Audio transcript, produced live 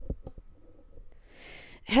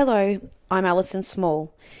Hello, I'm Alison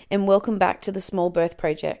Small, and welcome back to the Small Birth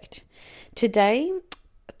Project. Today,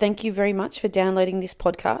 thank you very much for downloading this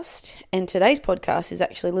podcast, and today's podcast is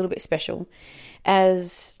actually a little bit special,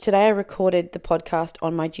 as today I recorded the podcast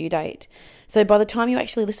on my due date. So by the time you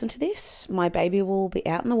actually listen to this, my baby will be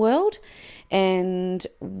out in the world, and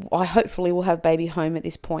I hopefully will have baby home at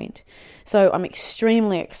this point. So I'm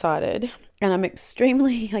extremely excited, and I'm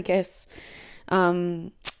extremely,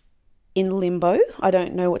 in limbo. I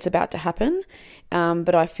don't know what's about to happen,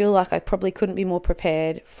 but I feel like I probably couldn't be more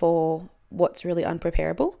prepared for what's really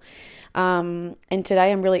unpreparable. And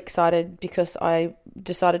today I'm really excited because I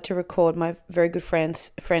decided to record my very good friend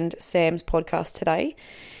Sam's podcast today,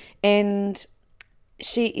 and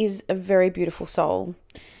she is a very beautiful soul.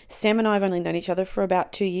 Sam and I have only known each other for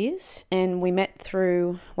about 2 years, and we met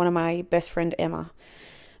through one of my best friend, Emma.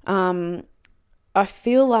 I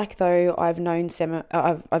feel like though I've known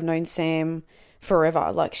Sam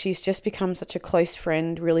forever. Like, she's just become such a close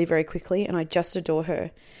friend really very quickly, and I just adore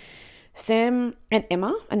her. Sam and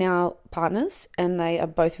Emma are now partners, and they are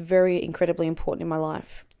both very incredibly important in my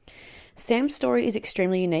life. Sam's story is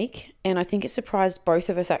extremely unique, and I think it surprised both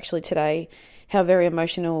of us actually today how very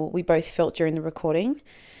emotional we both felt during the recording.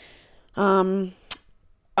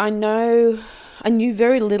 I knew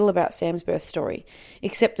very little about Sam's birth story,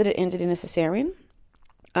 except that it ended in a cesarean.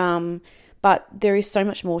 But there is so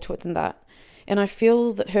much more to it than that. And I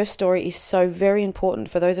feel that her story is so very important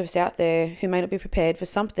for those of us out there who may not be prepared for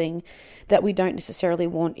something that we don't necessarily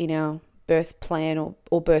want in our birth plan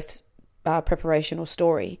or birth preparation or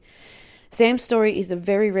story. Sam's story is the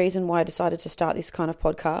very reason why I decided to start this kind of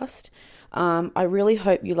podcast. I really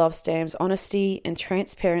hope you love Sam's honesty and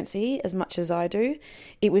transparency as much as I do.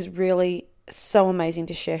 It was really so amazing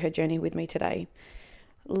to share her journey with me today.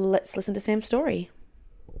 Let's listen to Sam's story.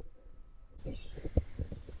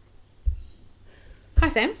 Hi,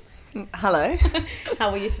 Sam. Hello.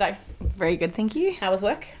 How were you today? Very good, thank you. How was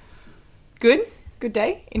work? Good. Good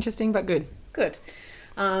day. Interesting, but good. Good.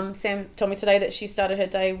 Sam told me today that she started her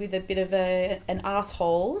day with a bit of an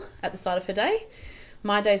asshole at the start of her day.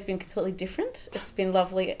 My day's been completely different. It's been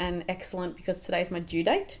lovely and excellent because today's my due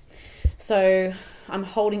date. So I'm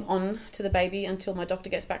holding on to the baby until my doctor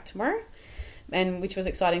gets back tomorrow, and which was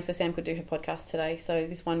exciting, so Sam could do her podcast today. So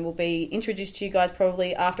this one will be introduced to you guys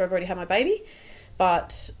probably after I've already had my baby.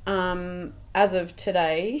 But as of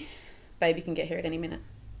today, baby can get here at any minute.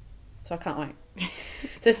 So I can't wait.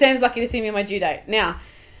 So Sam's lucky to see me on my due date. Now,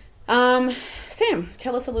 Sam,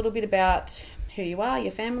 tell us a little bit about who you are,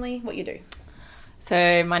 your family, what you do.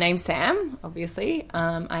 So my name's Sam, obviously.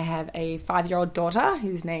 I have a 5-year-old daughter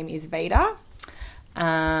whose name is Veda.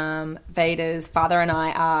 Veda's father and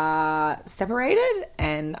I are separated,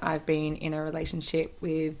 and I've been in a relationship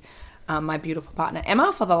with my beautiful partner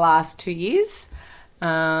Emma for the last 2 years.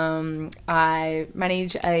 I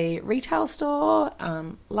manage a retail store,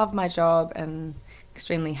 love my job, and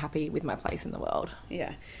extremely happy with my place in the world.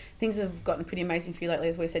 Yeah. Things have gotten pretty amazing for you lately,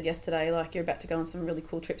 as we said yesterday. Like, you're about to go on some really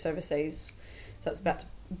cool trips overseas. So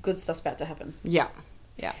good stuff's about to happen. Yeah.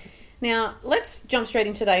 Now, let's jump straight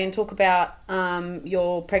in today and talk about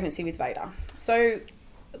your pregnancy with Veda. So,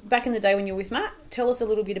 back in the day when you were with Matt, tell us a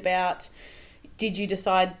little bit about, did you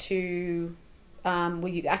decide to, were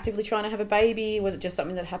you actively trying to have a baby? Was it just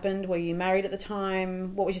something that happened? Were you married at the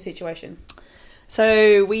time? What was your situation?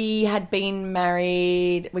 So we had been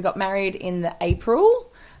married, we got married in the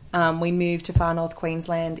April. We moved to far north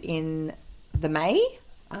Queensland in the May.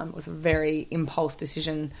 It was a very impulse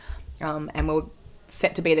decision, and we were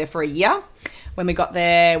set to be there for a year. When we got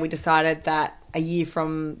there, we decided that a year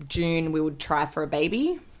from June we would try for a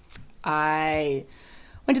baby. I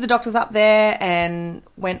went to the doctors up there and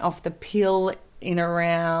went off the pill in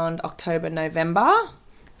around October, November,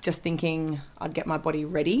 just thinking I'd get my body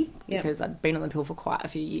ready because I'd been on the pill for quite a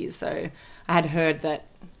few years. So I had heard that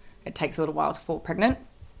it takes a little while to fall pregnant,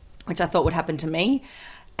 which I thought would happen to me.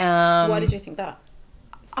 Why did you think that?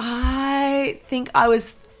 I think I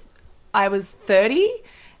was 30,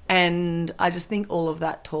 and I just think all of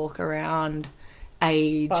that talk around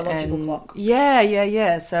age, biological clock.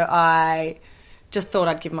 Yeah. So I just thought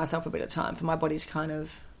I'd give myself a bit of time for my body to kind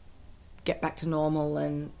of get back to normal,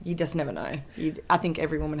 and you just never know. I think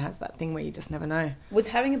every woman has that thing where you just never know. Was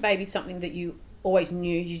having a baby something that you always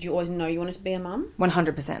knew? Did you always know you wanted to be a mum?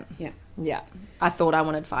 100%. Yeah. I thought I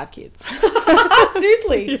wanted 5 kids.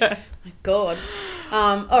 Seriously? Yeah. My God.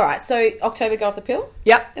 All right. So October, go off the pill.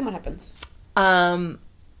 Yep. Then what happens?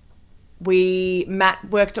 Matt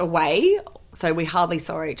worked away, so we hardly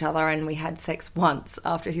saw each other, and we had sex once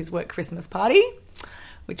after his work Christmas party,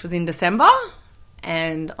 which was in December.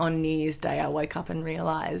 And on New Year's Day, I woke up and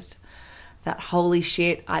realised that holy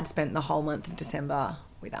shit, I'd spent the whole month of December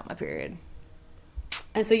without my period.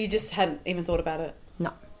 And so you just hadn't even thought about it?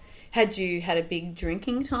 No. Had you had a big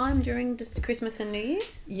drinking time during just Christmas and New Year?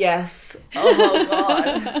 Yes. Oh,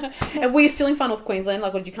 God. And were you still in Far North Queensland?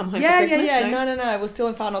 Like, did you come home for Christmas? Yeah. No. We're still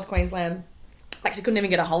in Far North Queensland. Actually couldn't even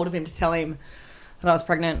get a hold of him to tell him that I was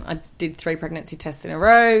pregnant. I did 3 pregnancy tests in a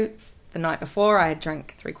row. The night before, I had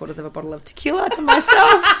drank 3/4 of a bottle of tequila to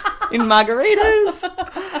myself in margaritas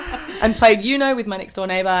and played Uno with my next door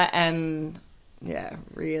neighbour, and yeah,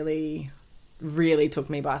 really, really took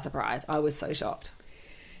me by surprise. I was so shocked.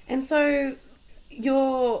 And so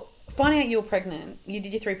you're finding out you were pregnant. You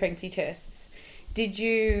did your 3 pregnancy tests. Were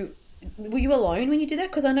you alone when you did that?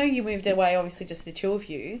 Because I know you moved away, obviously, just the 2 of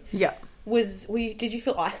you. Yeah. Did you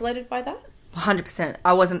feel isolated by that? 100%.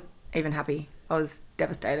 I wasn't even happy. I was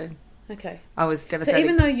devastated. Okay. I was devastated. So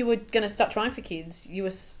even though you were going to start trying for kids,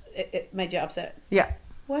 it made you upset? Yeah.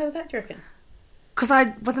 Why was that, do you reckon? Because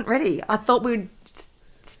I wasn't ready. I thought we'd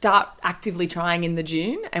start actively trying in the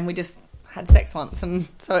June, and we just had sex once, and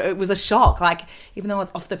so it was a shock. Like, even though I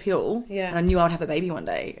was off the pill, and I knew I would have a baby one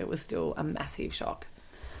day, it was still a massive shock.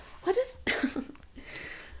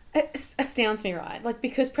 It astounds me, right? Like,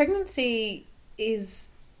 because pregnancy is,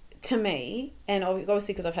 to me, and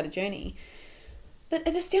obviously because I've had a journey, but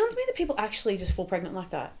it astounds me that people actually just fall pregnant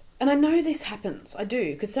like that. And I know this happens. I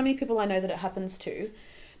do, because so many people I know that it happens to,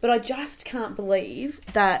 but I just can't believe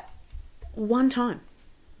that one time.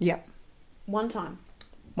 Yeah. One time.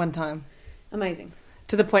 Amazing.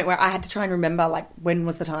 To the point where I had to try and remember, like, when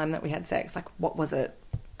was the time that we had sex? Like, what was it?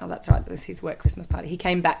 Oh, that's right. It was his work Christmas party. He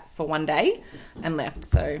came back for one day and left.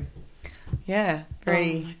 So, yeah,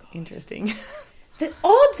 very interesting. The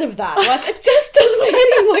odds of that, like, it just doesn't make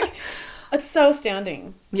any, like, it's so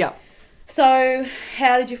astounding. Yeah. So,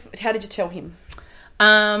 how did you tell him?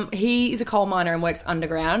 He is a coal miner and works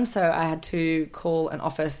underground, so I had to call an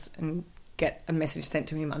office and get a message sent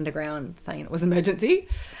to him underground saying it was emergency.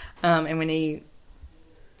 And when he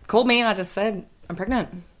called me, I just said, I'm pregnant.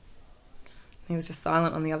 He was just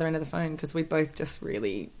silent on the other end of the phone because we both just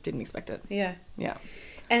really didn't expect it. Yeah. Yeah.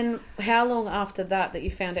 And how long after that you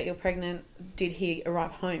found out you're pregnant did he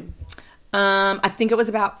arrive home? I think it was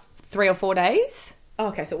about 3 or 4 days. Oh,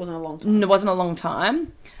 okay, so it wasn't a long time. No, it wasn't a long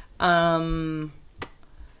time.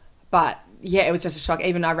 But, yeah, it was just a shock.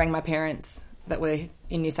 Even I rang my parents that were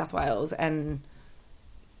in New South Wales, and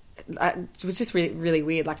it was just really, really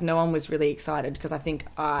weird. Like, no one was really excited because I think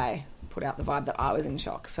I put out the vibe that I was in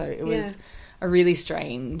shock. So it was a really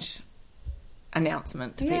strange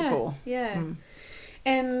announcement to people. Yeah.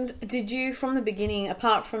 And did you, from the beginning,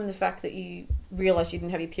 apart from the fact that you realised you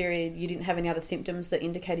didn't have your period, you didn't have any other symptoms that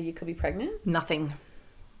indicated you could be pregnant? Nothing.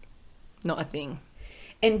 Not a thing.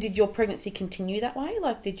 And did your pregnancy continue that way?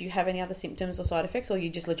 Like, did you have any other symptoms or side effects, or you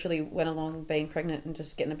just literally went along being pregnant and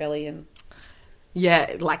just getting a belly and...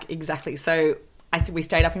 Yeah, like, exactly. So we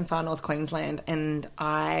stayed up in Far North Queensland, and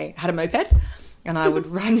I had a moped, and I would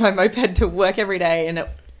ride my moped to work every day, and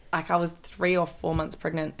I was 3 or 4 months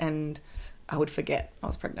pregnant, and I would forget I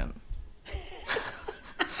was pregnant.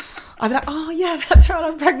 I'd be like, oh, yeah, that's right,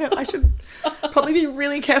 I'm pregnant. I should probably be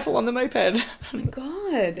really careful on the moped. Oh, my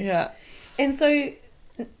God. Yeah. And so,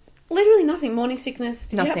 literally nothing. Morning sickness.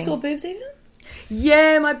 Did nothing. You have sore boobs even?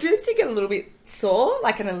 Yeah, my boobs did get a little bit sore,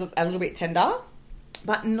 like, and a little bit tender.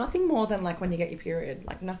 But nothing more than, like, when you get your period.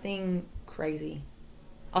 Like, nothing crazy.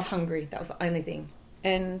 I was hungry. That was the only thing.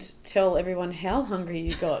 And tell everyone how hungry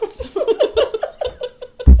you got.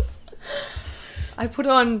 I put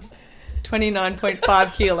on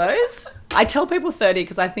 29.5 kilos. I tell people 30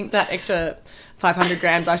 because I think that extra 500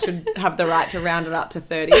 grams I should have the right to round it up to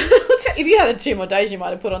 30. If you had 2 more days, you might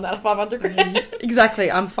have put on that 500 grams.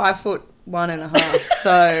 Exactly. I'm 5'1.5",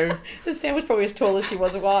 so... So Sam was probably as tall as she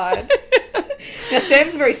was wide. Now,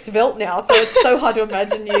 Sam's very svelte now, so it's so hard to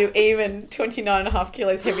imagine you even 29.5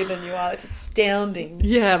 kilos heavier than you are. It's astounding.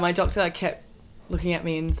 Yeah, my doctor kept looking at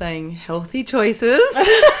me and saying, healthy choices.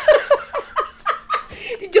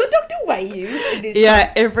 Did your doctor weigh you?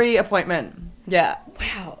 Yeah, every appointment. Yeah.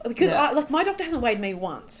 Wow. Because my doctor hasn't weighed me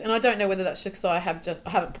once, and I don't know whether that's just because I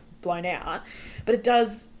haven't blown out, but it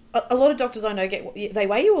does. A lot of doctors I know they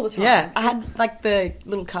weigh you all the time. Yeah, I had like the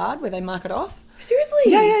little card where they mark it off. Seriously?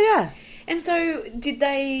 Yeah. And so, did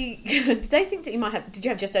they think that you might have? Did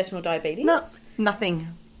you have gestational diabetes? No, nothing.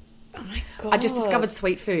 Oh my God. I just discovered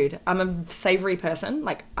sweet food. I'm a savoury person.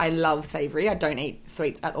 Like, I love savoury. I don't eat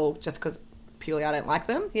sweets at all just because purely I don't like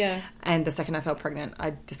them. Yeah. And the second I fell pregnant,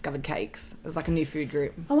 I discovered cakes. It was like a new food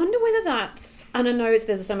group. I wonder whether that's... And I know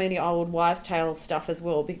there's so many old wives' tale stuff as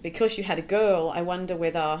well. Because you had a girl, I wonder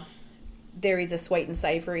whether there is a sweet and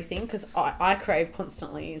savoury thing. Because I crave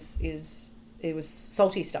constantly is was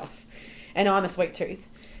salty stuff, and I'm a sweet tooth,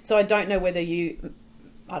 so I don't know whether you.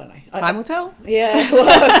 I don't know. Time will tell. Yeah, well,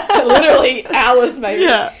 it's literally hours maybe.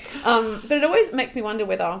 Yeah. But it always makes me wonder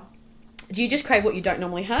whether, do you just crave what you don't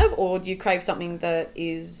normally have, or do you crave something that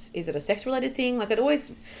is it a sex related thing? Like I've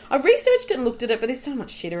researched it and looked at it, but there's so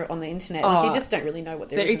much shit on the internet. Like you just don't really know what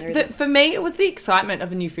there is. And there isn't. For me, it was the excitement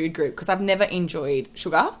of a new food group because I've never enjoyed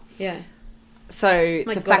sugar. Yeah. So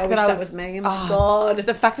My the God, fact I that wish I that was me. Oh my God.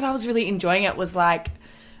 the fact that I was really enjoying it was like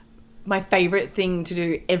my favorite thing to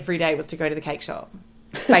do every day was to go to the cake shop.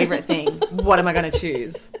 Favorite thing. What am I going to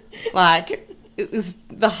choose? Like, it was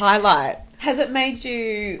the highlight. Has it made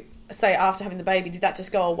you, say, after having the baby, did that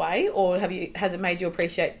just go away, or has it made you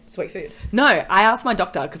appreciate sweet food? No, I asked my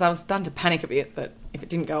doctor because I was starting to panic a bit that if it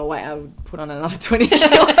didn't go away, I would put on another 20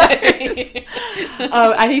 kilos.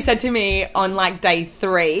 And he said to me on like day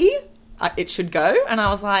 3, it should go. And I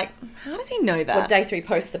was like, how does he know that? What, day 3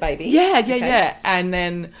 post the baby? Yeah. And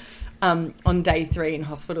then on day 3 in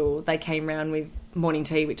hospital, they came round with morning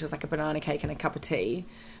tea, which was like a banana cake and a cup of tea,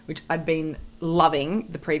 which I'd been loving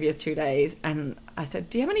the previous 2 days. And I said,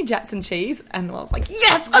 do you have any Jackson cheese? And I was like,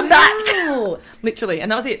 yes, I'm back. Literally.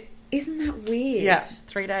 And that was it. Isn't that weird? Yeah.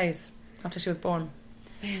 3 days after she was born.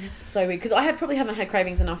 Man, that's so weird. Because I probably haven't had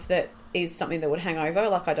cravings enough that is something that would hang over.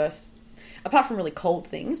 Like I just, apart from really cold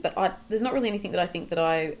things, but there's not really anything that I think that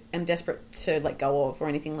I am desperate to let go of or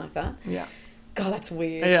anything like that. Yeah. God, that's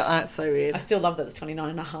weird. Yeah, that's so weird. I still love that it's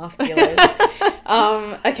 29.5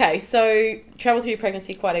 kilos. Okay, so travel through your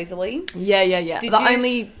pregnancy quite easily. Yeah.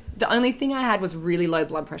 The only thing I had was really low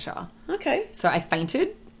blood pressure. Okay. So I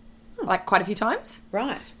fainted like quite a few times.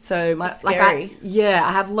 Right. So That's scary.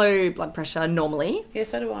 I have low blood pressure normally. Yeah,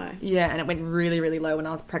 so do I. Yeah, and it went really, really low when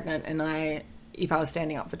I was pregnant, and if I was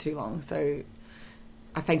standing up for too long, so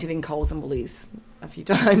I fainted in Coles and Woolies a few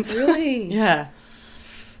times. Really? Yeah.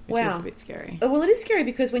 Which Wow. is a bit scary. Oh, well, it is scary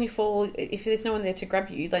because when you fall, if there's no one there to grab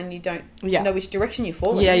you, then you don't know which direction you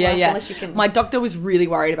fall in. Yeah. Unless you can... My doctor was really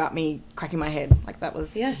worried about me cracking my head. Like, that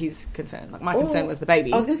was his concern. Like, my concern was the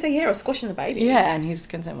baby. I was going to say, or squashing the baby. Yeah, and his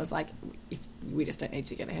concern was, like, we just don't need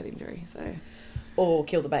to get a head injury, so... Or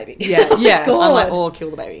kill the baby. Yeah. God. I'm like, or kill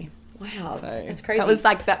the baby. Wow, So that's crazy. That was,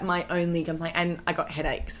 like, my only complaint. And I got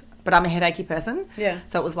headaches. But I'm a headachy person. Yeah.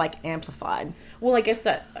 So it was, like, amplified. Well, I guess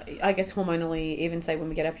hormonally, even say when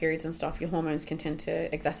we get our periods and stuff, your hormones can tend to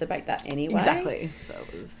exacerbate that anyway. Exactly. So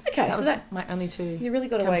it was... Okay, that so was my only 2 you really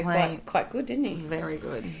got away quite good, didn't you? Very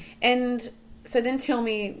good. And so then tell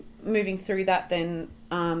me, moving through that then,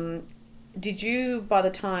 did you, by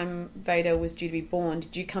the time Veda was due to be born,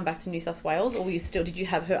 did you come back to New South Wales, or did you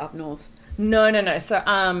have her up north? No. So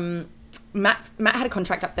Matt had a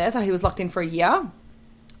contract up there, so he was locked in for a year.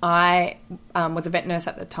 I was a vet nurse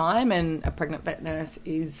at the time, and a pregnant vet nurse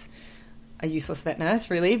is a useless vet nurse,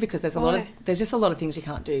 really, because there's just a lot of things you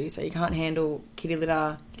can't do. So you can't handle kitty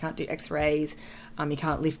litter, you can't do X-rays, you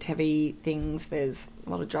can't lift heavy things. There's a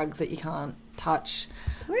lot of drugs that you can't touch.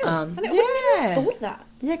 Really? I would never have thought that.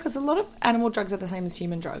 Yeah, because a lot of animal drugs are the same as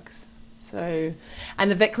human drugs. So, and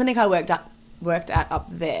the vet clinic I worked at up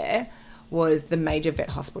there was the major vet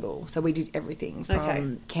hospital. So we did everything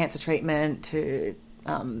from cancer treatment to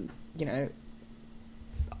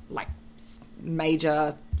like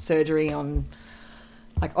major surgery on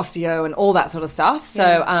like osteo and all that sort of stuff.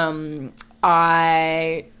 So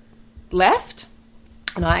I left,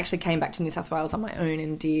 and I actually came back to New South Wales on my own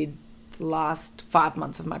and did the last 5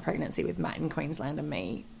 months of my pregnancy with Matt in Queensland and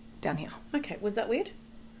me down here. Okay, was that weird?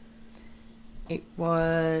 It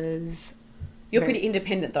was... You're pretty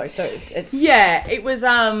independent though, so it's... Yeah, it was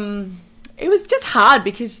just hard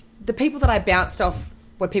because the people that I bounced off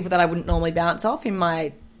were people that I wouldn't normally bounce off in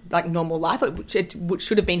my like normal life. It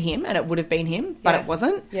should have been him, and it would have been him, but it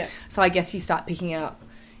wasn't. Yeah. So I guess you start picking out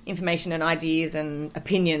information and ideas and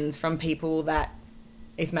opinions from people that,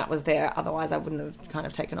 if Matt was there, otherwise I wouldn't have kind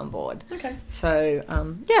of taken on board. Okay. So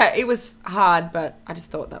it was hard, but I just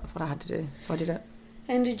thought that was what I had to do, so I did it.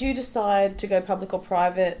 And did you decide to go public or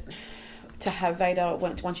private to have Veda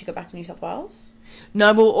once you got back to New South Wales?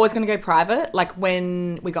 No, we were always going to go private. Like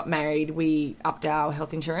when we got married, we upped our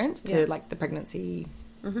health insurance to like the pregnancy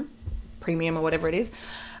premium or whatever it is.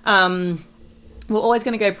 We're always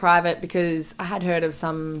going to go private because I had heard of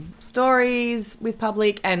some stories with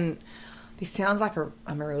public, and this sounds like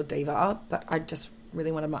I'm a real diva, but I just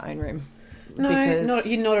really wanted my own room. No,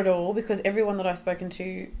 not at all, because everyone that I've spoken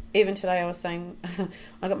to, even today, I was saying,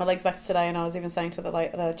 I got my legs back today, and I was even saying to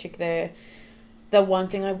the chick there, the one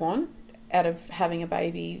thing I want out of having a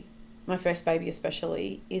baby, my first baby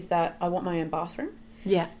especially, is that I want my own bathroom.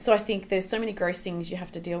 Yeah. So I think there's so many gross things you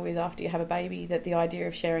have to deal with after you have a baby, that the idea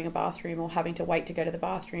of sharing a bathroom or having to wait to go to the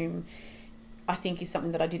bathroom I think is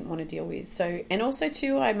something that I didn't want to deal with. So, and also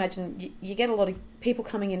too, I imagine you get a lot of people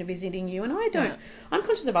coming in and visiting you, and I don't. Yeah. I'm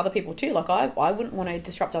conscious of other people too. Like I wouldn't want to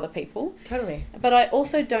disrupt other people. Totally. But I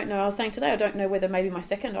also don't know. I was saying today, I don't know whether maybe my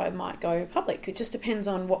second eye might go public. It just depends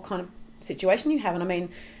on what kind of situation you have. And I mean,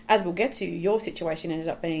 as we'll get to, your situation ended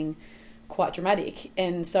up being quite dramatic,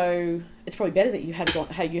 and so it's probably better that you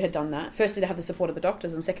had done that. Firstly, to have the support of the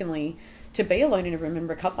doctors, and secondly, to be alone in a room and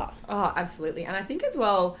recover. Oh, absolutely. And I think as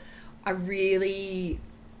well, I really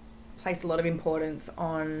placed a lot of importance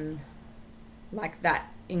on like that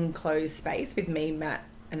enclosed space with me, Matt,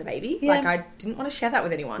 and the baby. Yeah. Like I didn't want to share that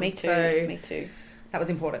with anyone. Me too. So Me too. that was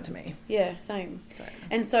important to me. Yeah, same. So.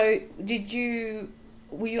 And so,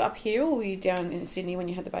 were you up here or were you down in Sydney when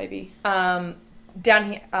you had the baby? Down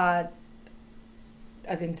here,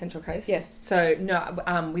 as in Central Coast. Yes. So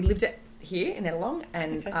no, we lived here in Ettalong,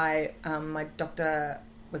 and Okay. my doctor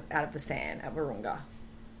was out of the SAN at Wahroonga.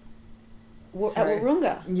 At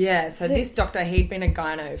Wahroonga? Yeah. So Sick. this doctor, he'd been a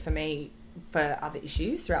gyno for me for other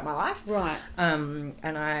issues throughout my life. Right. And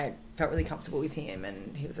I felt really comfortable with him,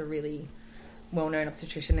 and he was a really well-known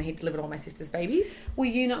obstetrician, and he delivered all my sister's babies. Were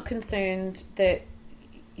you not concerned that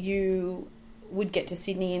you would get to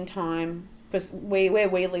Sydney in time? Because where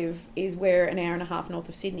we live we're an hour and a half north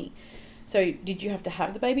of Sydney. So did you have to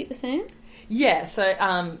have the baby at the SAN? Yeah, so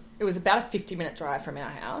it was about a 50-minute drive from our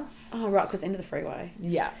house. Oh, right, because end of the freeway.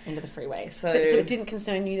 Yeah, into the freeway. So it didn't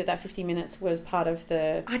concern you that 50 minutes was part of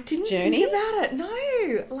the I didn't journey? think about it.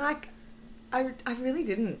 No, like I really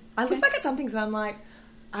didn't. I look back at some things and I'm like,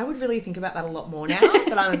 I would really think about that a lot more now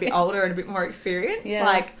that I'm a bit older and a bit more experienced. Yeah.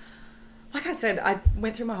 Like I said, I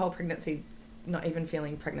went through my whole pregnancy not even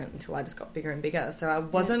feeling pregnant until I just got bigger and bigger. So I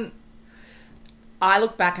wasn't... I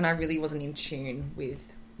look back and I really wasn't in tune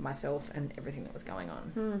with myself and everything that was going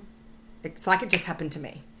on. It's like it just happened to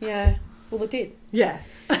me. Yeah. Well, it did. Yeah.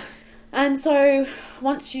 And so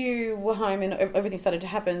once you were home and everything started to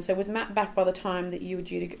happen, so was Matt back by the time that you were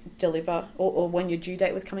due to deliver, or when your due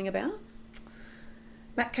date was coming about?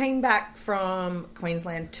 Matt came back from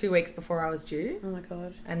Queensland 2 weeks before I was due. Oh, my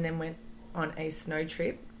God. And then went on a snow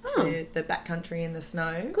trip to the backcountry in the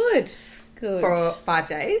snow. Good. For 5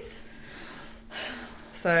 days.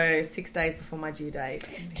 So 6 days before my due date.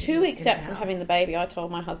 2 weeks out from having the baby, I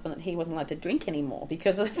told my husband that he wasn't allowed to drink anymore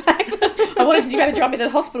because of the fact that I wanted to go to drive me to the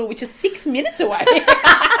hospital, which is 6 minutes away.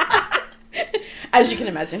 As you can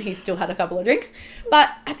imagine, he still had a couple of drinks. But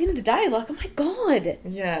at the end of the day, like, oh my God.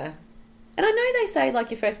 Yeah. And I know they say, like,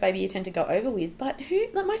 your first baby you tend to go over with, but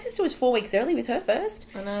my sister was 4 weeks early with her first.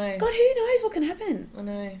 I know. God, who knows what can happen? I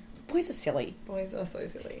know. Boys are silly. Boys are so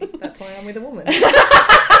silly. That's why I'm with a woman.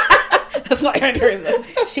 That's not your only reason.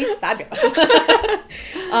 She's fabulous.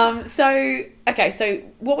 So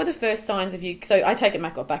what were the first signs of you? So I take it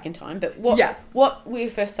Matt got back in time, but what were your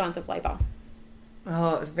first signs of labour?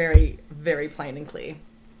 Oh, it was very, very plain and clear.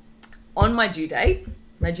 On my due date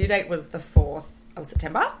was the 4th of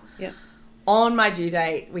September. Yeah. On my due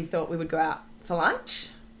date, we thought we would go out for lunch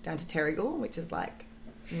down to Terrigal, which is like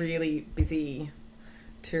really busy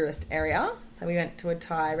tourist area. So we went to a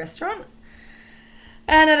Thai restaurant.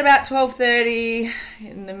 And at about 12:30,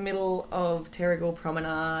 in the middle of Terrigal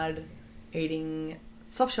Promenade, eating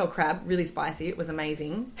soft shell crab, really spicy. It was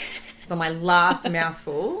amazing. So my last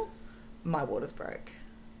mouthful, my waters broke.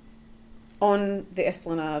 On the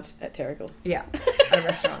Esplanade at Terrigal. Yeah, at a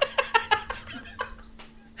restaurant.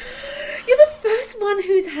 You're the first one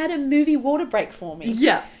who's had a movie water break for me.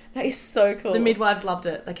 Yeah. That is so cool. The midwives loved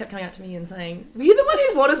it. They kept coming up to me and saying, were you the one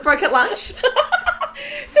whose waters broke at lunch?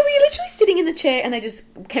 So were you literally sitting in the chair and they just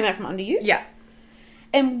came out from under you? Yeah.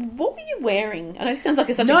 And what were you wearing? I know this sounds like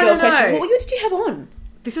such a girl question. What did you have on?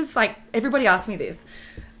 This is like, everybody asked me this.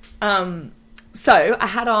 So I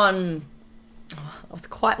had on... I was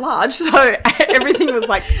quite large, so everything was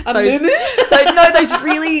like... those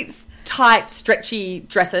really tight, stretchy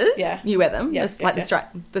dresses. Yeah. You wear them. Yes,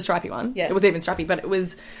 the stripy one. Yeah. It was even stripy, but it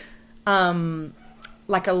was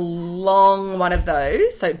like a long one of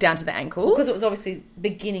those, so down to the ankles. Because it was obviously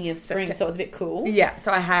beginning of spring, so it was a bit cool. Yeah,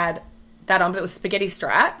 so I had that on, but it was spaghetti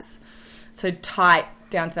straps, so tight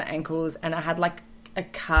down to the ankles, and I had like a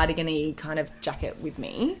cardigan-y kind of jacket with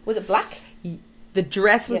me. Was it black? The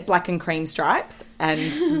dress was black and cream stripes,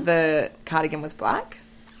 and the cardigan was black.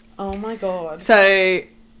 Oh my God. So...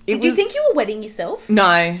 Did you think you were wetting yourself?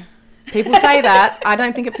 No. People say that. I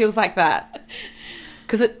don't think it feels like that.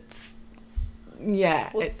 Because it's... Yeah.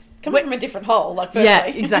 Well, it's coming from a different hole, like, firstly. Yeah,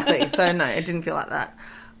 exactly. So, no, it didn't feel like that.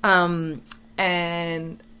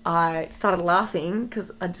 And I started laughing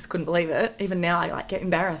because I just couldn't believe it. Even now, I, like, get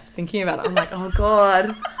embarrassed thinking about it. I'm like, oh,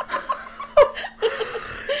 God.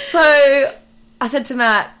 So, I said to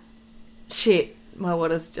Matt, shit, my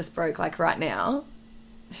water's just broke, like, right now.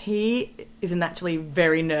 He is a naturally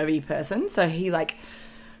very nervy person, so he, like,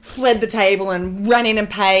 fled the table and ran in and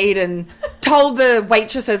paid and told the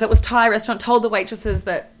waitresses, it was Thai restaurant, told the waitresses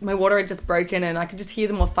that my water had just broken, and I could just hear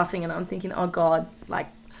them all fussing, and I'm thinking, oh, God, like,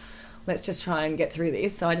 let's just try and get through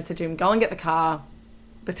this. So I just said to him, go and get the car.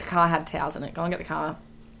 The car had towels in it. Go and get the car.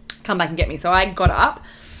 Come back and get me. So I got up.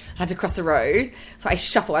 I had to cross the road. So I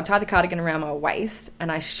shuffled. I tied the cardigan around my waist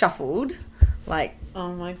and I shuffled like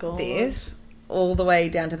oh my God, this all the way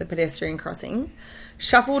down to the pedestrian crossing.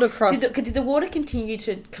 Shuffled across. Did the water continue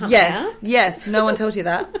to come yes, out? Yes. No one tells you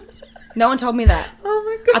that. No one told me that. Oh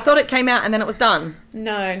my God. I thought it came out and then it was done.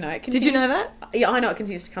 No. It Did you know that? Yeah, I know it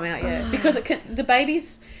continues to come out, yeah. Because the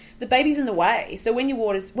baby's in the way. So when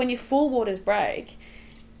your full waters break,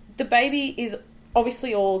 the baby is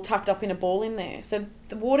obviously all tucked up in a ball in there. So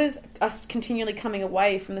the waters are continually coming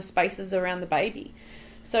away from the spaces around the baby.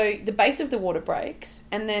 So the base of the water breaks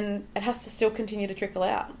and then it has to still continue to trickle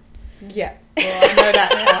out. Yeah. Well, I know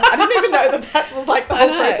that now. I didn't even know that was like the whole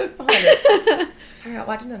process behind it.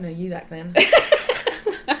 Why didn't I know you back then?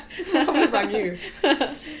 I would have rung you.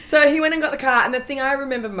 So he went and got the car, and the thing I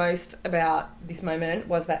remember most about this moment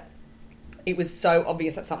was that it was so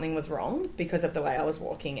obvious that something was wrong because of the way I was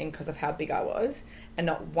walking and because of how big I was, and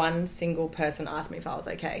not one single person asked me if I was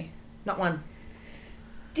okay. Not one.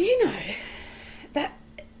 Do you know that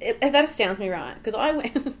astounds me, right? Because I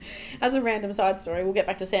went, as a random side story, we'll get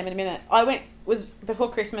back to Sam in a minute.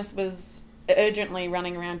 Before Christmas, was urgently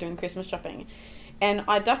running around doing Christmas shopping, and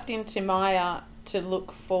I ducked into Maya to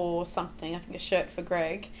look for something, I think a shirt for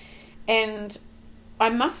Greg, and I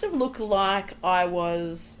must have looked like I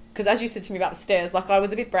was, because as you said to me about the stairs, like I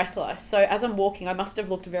was a bit breathless, so as I'm walking I must have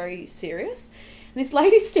looked very serious, and this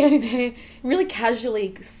lady's standing there really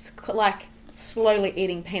casually, like slowly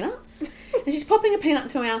eating peanuts, and she's popping a peanut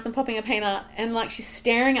into her mouth and popping a peanut, and like she's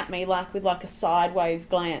staring at me like with like a sideways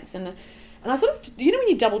glance, and I sort of, you know when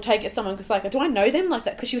you double take at someone because like, do I know them like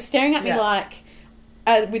that, because she was staring at me like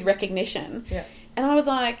with recognition. Yeah. And I was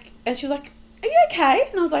like, and she was like, are you okay?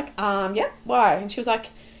 And I was like, yeah, why? And she was like,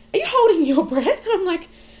 are you holding your breath? And I'm like,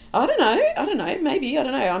 I don't know, maybe, I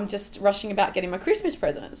don't know. I'm just rushing about getting my Christmas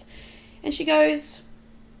presents. And she goes,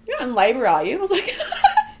 you're not in labour, are you? And I was like,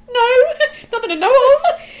 no, nothing to know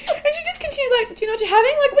of. And she just continues like, do you know what you're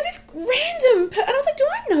having? Like, was this random? And I was like, do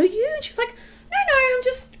I know you? And she was like, no, I'm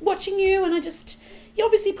just watching you, and you're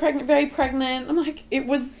obviously pregnant, very pregnant. I'm like, it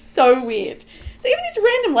was so weird. So even this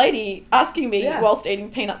random lady asking me whilst eating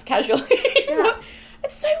peanuts casually,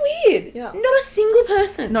 it's so weird. Yeah. Not a single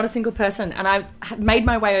person. Not a single person. And I made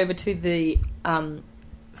my way over to the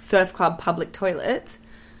Surf Club public toilets,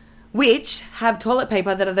 which have toilet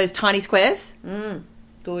paper that are those tiny squares.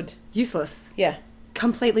 Good. Useless. Yeah.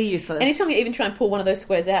 Completely useless. Anytime you even try and pull one of those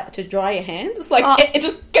squares out to dry your hands, it's like it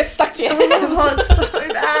just gets stuck to your hands. Oh, it's so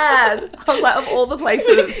bad. I was like, of all the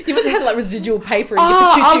places. You must have had like residual paper in your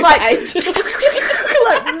patootie for ages.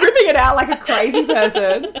 Like ripping it out like a crazy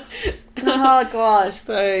person. Oh gosh.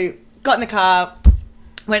 So got in the car,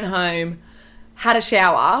 went home, had a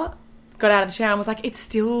shower, got out of the shower and was like, it's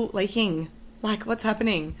still leaking. Like, what's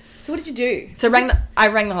happening? So what did you do? So I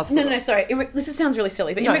rang the hospital. No, sorry. This sounds really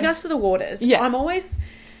silly, but in regards to the waters, I'm always,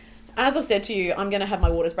 as I've said to you, I'm going to have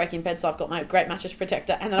my waters break in bed, so I've got my great mattress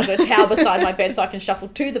protector, and then I've got a towel beside my bed so I can shuffle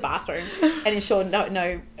to the bathroom and ensure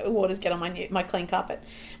no waters get on my clean carpet.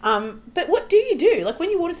 But what do you do? Like,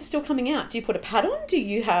 when your waters are still coming out, do you put a pad on? Do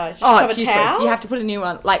you have it's a towel? You have to put a new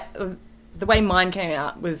one. Like, the way mine came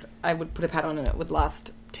out was I would put a pad on and it would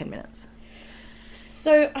last 10 minutes.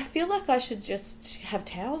 So I feel like I should just have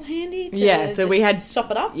towels handy to so we had sop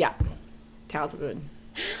it up. Yeah. Towels were good.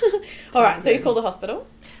 All right, so you called the hospital.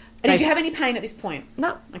 And did you have any pain at this point?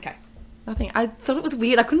 No. Okay. Nothing. I thought it was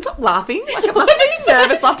weird. I couldn't stop laughing. Like, it must have been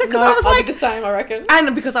nervous laughter because I was like the same, I reckon.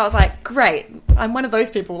 And because I was like, great. I'm one of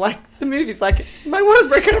those people. Like, the movie's like, my water's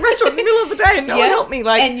breaking at a restaurant in the middle of the day and no one helped me.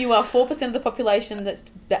 Like, and you are 4% of the population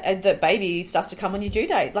that baby starts to come on your due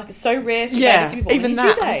date. Like, it's so rare for babies to be born even on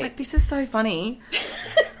your that. due date. I was like, this is so funny.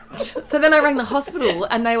 So then I rang the hospital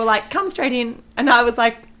and they were like, come straight in. And I was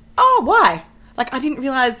like, oh, why? Like, I didn't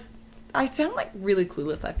realise. I sound like really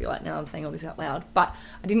clueless, I feel like, now I'm saying all this out loud. But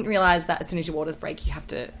I didn't realise that as soon as your waters break, you have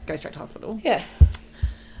to go straight to hospital. Yeah.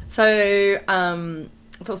 So it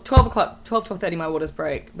was 12:30 my waters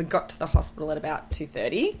broke. We got to the hospital at about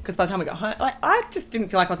 2:30 because by the time we got home, like, I just didn't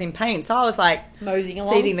feel like I was in pain. So I was like moseying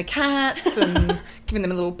along, feeding the cats and giving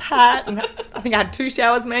them a little pat. And I think I had 2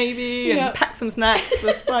 showers maybe and packed some snacks,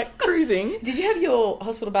 just like cruising. Did you have your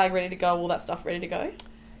hospital bag ready to go, all that stuff ready to go?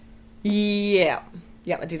 Yeah.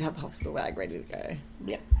 Yeah, I did have the hospital bag ready to go.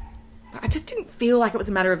 Yep. But I just didn't feel like it was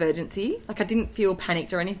a matter of urgency. Like, I didn't feel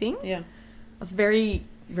panicked or anything. Yeah. I was a very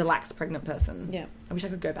relaxed pregnant person. Yeah. I wish I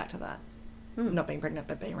could go back to that. Not being pregnant,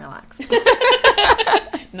 but being relaxed.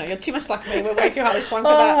 No, you're too much like me. We're way too hard for Oh,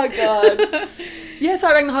 that. God. Yeah, so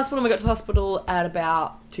I rang the hospital and we got to the hospital at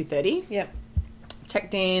about 2:30. Yep.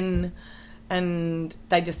 Checked in and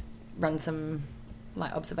they just run some,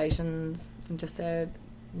 like, observations and just said,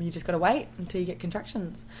 you just got to wait until you get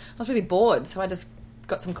contractions. I was really bored, so I just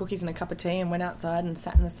got some cookies and a cup of tea and went outside and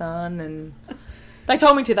sat in the sun, and they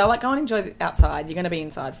told me to. They were like, go and enjoy the outside. You're going to be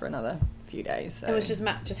inside for another few days. So. It was just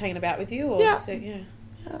Matt just hanging about with you? Or Yeah. just, yeah.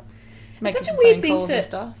 Making such a some weird phone thing calls to- and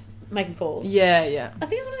stuff. Making calls. Yeah, yeah. I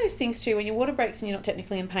think it's one of those things too, when your water breaks and you're not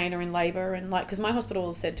technically in pain or in labour, and like, because my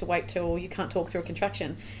hospital said to wait till you can't talk through a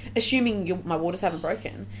contraction, assuming my waters haven't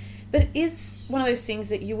broken. But it is one of those things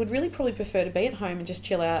that you would really probably prefer to be at home and just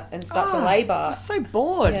chill out and start to I labour. was so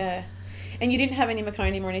bored. Yeah. And you didn't have any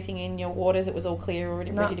meconium or anything in your waters, it was all clear,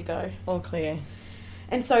 already No. ready to go. All clear.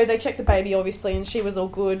 And so they checked the baby, obviously, and she was all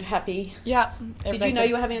good, happy. Yeah. Did you know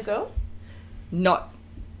you were having a girl? Not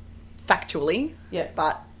factually, Yeah.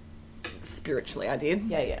 but spiritually I did.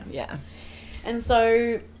 Yeah, yeah. Yeah. And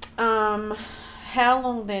so, how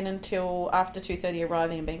long then until, after 2:30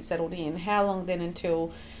 arriving and being settled in, how long then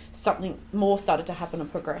until something more started to happen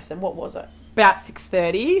and progress, and what was it? About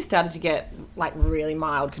 6:30 started to get, like, really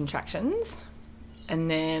mild contractions. And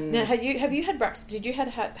then... Now, had you had Braxton?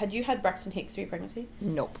 Had you had Braxton Hicks through your pregnancy?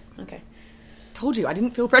 Nope. Okay. Told you, I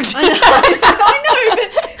didn't feel pregnant. I know,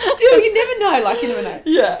 but still, you never know. Like, you never know.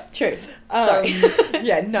 Yeah. True. Sorry.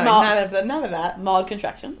 Yeah, no, none of that. Mild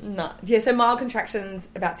contractions. No. Yeah, so mild contractions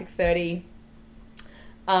about 6:30.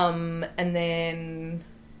 And then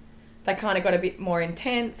they kind of got a bit more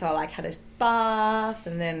intense. So I, like, had a bath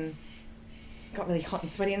and then got really hot and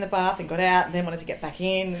sweaty in the bath and got out and then wanted to get back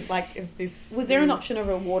in. Like, it was this... Was there an option of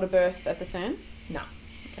a water birth at the SAN? No.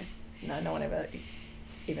 Okay. No one ever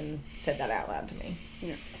even said that out loud to me.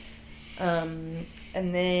 Yeah.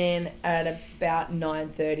 And then at about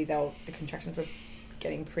 9:30, the contractions were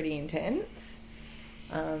getting pretty intense.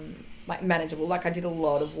 Like, manageable. Like, I did a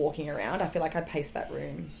lot of walking around. I feel like I paced that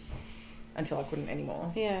room until I couldn't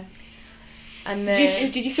anymore. Yeah. And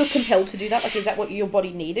then... Did you feel compelled to do that? Like, is that what your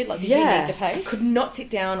body needed? Like, did you need to pace? I could not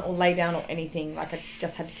sit down or lay down or anything. Like, I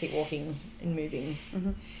just had to keep walking and moving.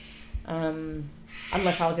 Mm-hmm.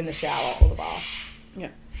 Unless I was in the shower or the bath. Yeah.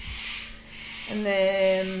 And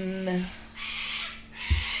then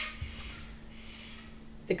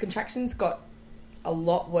the contractions got a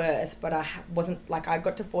lot worse, but I wasn't, like, I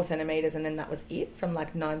got to 4 centimetres and then that was it from,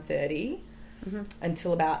 like, 9:30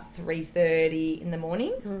 until about 3:30 in the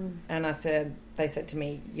morning. And they said to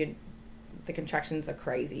me, the contractions are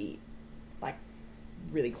crazy, like,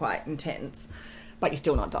 really quite intense, but you're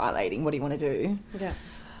still not dilating. What do you want to do? Yeah.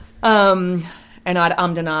 And I'd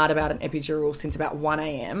and ahed about an epidural since about 1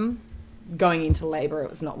 a.m. Going into labour, it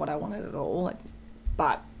was not what I wanted at all.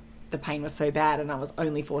 But the pain was so bad and I was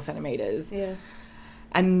only 4 centimetres. Yeah.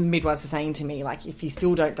 And the midwives were saying to me, like, if you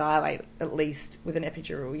still don't dilate, at least with an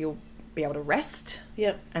epidural, you'll be able to rest.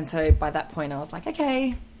 Yep. And so by that point I was like,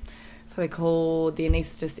 okay. So they called the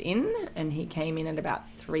anaesthetist in and he came in at about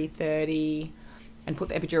 3:30 and put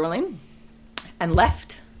the epidural in and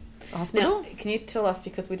left the hospital. Now, can you tell us,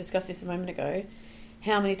 because we discussed this a moment ago,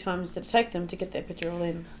 how many times did it take them to get the epidural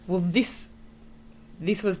in? Well, this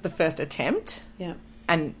was the first attempt. Yeah.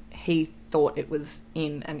 And he thought it was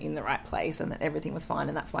in the right place and that everything was fine,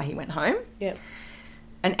 and that's why he went home. Yep.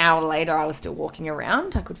 An hour later, I was still walking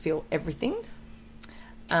around. I could feel everything.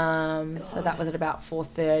 So that was at about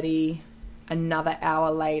 4:30. Another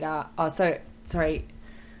hour later... Oh, so... Sorry.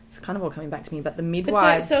 It's kind of all coming back to me, but the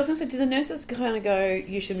midwives... So I was going to say, did the nurses kind of go,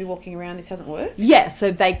 you should be walking around, this hasn't worked? Yeah,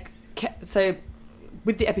 so so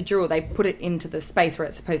with the epidural, they put it into the space where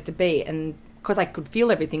it's supposed to be, and because I could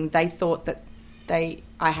feel everything, they thought that I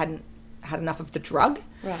hadn't had enough of the drug.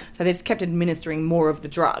 Right. So they just kept administering more of the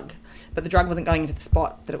drug, but the drug wasn't going into the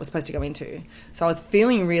spot that it was supposed to go into. So I was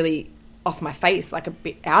feeling really off my face, like a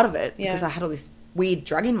bit out of it, because I had all this weird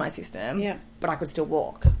drug in my system, Yeah. but I could still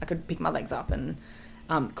walk. I could pick my legs up and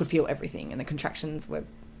could feel everything, and the contractions were,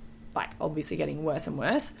 like, obviously getting worse and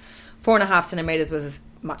worse. 4.5 centimetres was as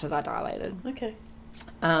much as I dilated. Okay.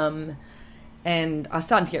 And I was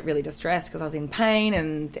starting to get really distressed because I was in pain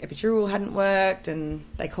and the epidural hadn't worked, and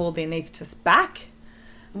they called the anaesthetist back.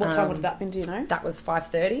 What time would have that been, do you know? That was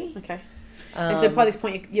 5:30. Okay. And so by this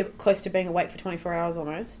point, you're close to being awake for 24 hours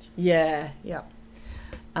almost. Yeah.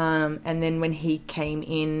 And then when he came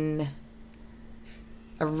in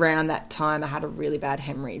around that time, I had a really bad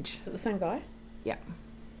hemorrhage. Is it the same guy? Yeah.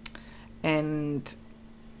 And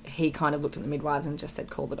he kind of looked at the midwives and just said,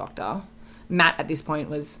 call the doctor. Matt at this point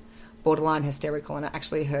was borderline hysterical, and I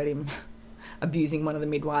actually heard him abusing one of the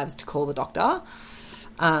midwives to call the doctor.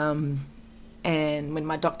 And when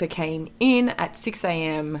my doctor came in at 6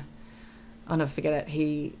 a.m, I'll never forget it,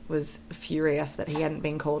 he was furious that he hadn't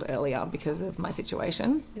been called earlier because of my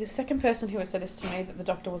situation. The second person who has said this to me, that the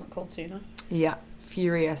doctor wasn't called sooner. Yeah,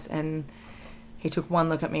 furious. And he took one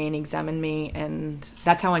look at me and examined me, and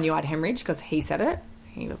that's how I knew I'd hemorrhaged, because he said it.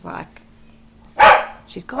 He was like,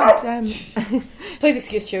 she's goddamn... Please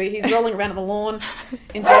excuse Chewy, he's rolling around on the lawn,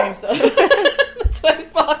 enjoying himself. That's why he's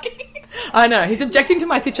barking. I know, he's objecting to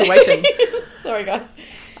my situation. Sorry, guys.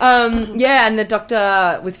 Yeah, and the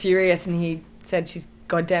doctor was furious, and he said she's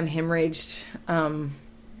goddamn hemorrhaged. And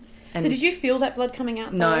so did you feel that blood coming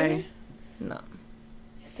out? No.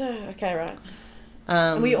 So, okay, right.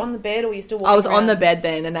 And were you on the bed, or were you still walking I was around? on the bed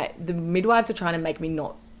then, and the midwives were trying to make me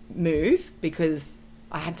not move because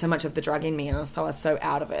I had so much of the drug in me, and I was so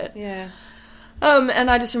out of it. Yeah. And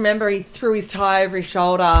I just remember he threw his tie over his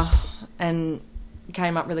shoulder and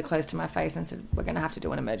came up really close to my face and said, we're going to have to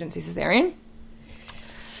do an emergency cesarean.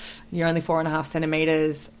 You're only 4.5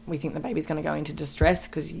 centimetres. We think the baby's going to go into distress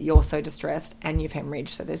because you're so distressed and you've hemorrhaged,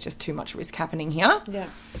 so there's just too much risk happening here. Yeah.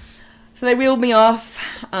 So they wheeled me off.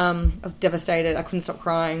 I was devastated. I couldn't stop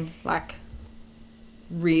crying, like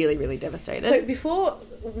really, really devastated. So before,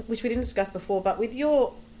 which we didn't discuss before, but with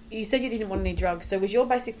you said you didn't want any drugs. So was your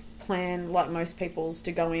basic plan, like most people's,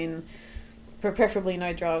 to go in, preferably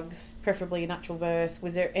no drugs, preferably natural birth?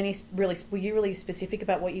 Was there any were you really specific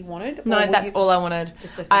about what you wanted? No, that's all I wanted.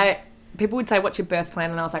 Just the things? People would say, what's your birth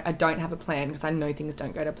plan? And I was like, I don't have a plan because I know things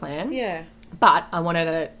don't go to plan. Yeah. But I wanted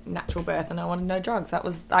a natural birth and I wanted no drugs. That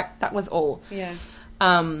was all. Yeah.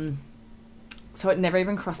 So it never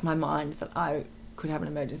even crossed my mind that I could have an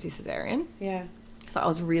emergency cesarean. Yeah. So I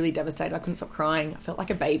was really devastated. I couldn't stop crying. I felt like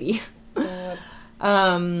a baby. God.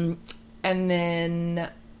 And then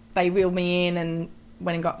they wheeled me in and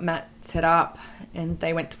went and got Matt set up, and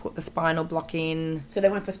they went to put the spinal block in. So they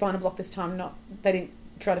went for spinal block this time, they didn't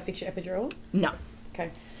try to fix your epidural? No.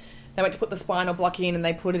 Okay. They went to put the spinal block in and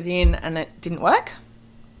they put it in and it didn't work.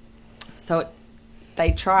 So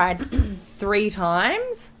they tried 3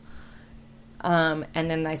 times, and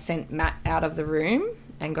then they sent Matt out of the room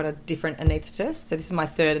and got a different anaesthetist. So this is my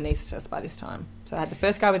 3rd anaesthetist by this time. So I had the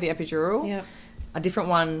first guy with the epidural, Yep. a different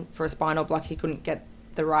one for a spinal block. He couldn't get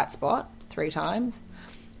the right spot 3 times.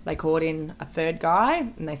 They called in a 3rd guy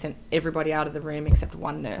and they sent everybody out of the room except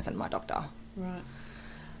one nurse and my doctor. Right.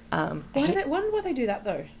 Why Why they do that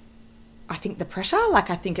though? I think the pressure, I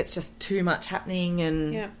think it's just too much happening,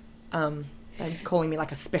 and Yeah. they're calling me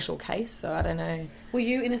like a special case, so I don't know. Were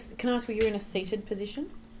you in a seated position?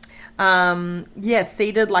 Yeah,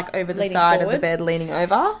 seated over the Leaning side forward? of the bed, leaning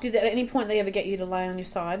over. Did at any point they ever get you to lay on your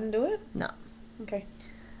side and do it? No. Okay.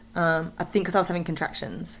 I think because I was having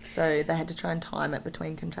contractions, so they had to try and time it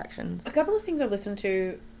between contractions. A couple of things I've listened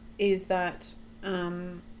to is that a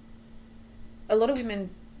lot of women,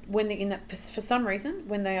 when they're in that, for some reason,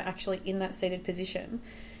 when they are actually in that seated position,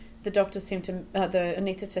 the doctors the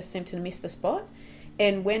anaesthetists seem to miss the spot.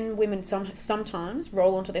 And when women sometimes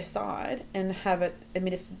roll onto their side and have it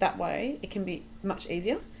administered that way, it can be much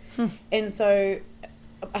easier. And so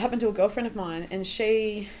I happened to a girlfriend of mine, and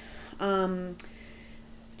she, during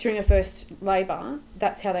her first labour,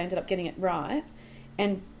 that's how they ended up getting it right.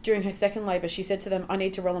 And during her second labour, she said to them, I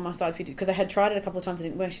need to roll on my side for you, because they had tried it a couple of times and it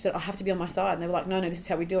didn't work. She said, I have to be on my side. And they were like, no, this is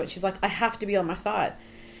how we do it. She's like, I have to be on my side.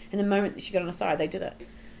 And the moment that she got on her side, they did it.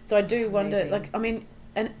 So I do wonder,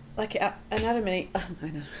 our anatomy,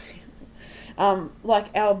 our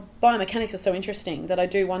biomechanics are so interesting that I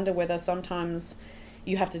do wonder whether sometimes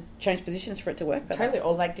you have to change positions for it to work better. Totally,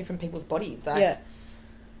 or different people's bodies. Yeah.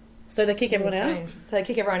 So they kick everyone out? So they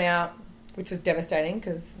kick everyone out, which was devastating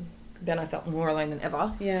because then I felt more alone than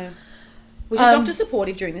ever. Yeah. Was your doctor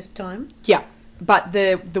supportive during this time? Yeah, but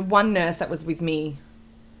the one nurse that was with me,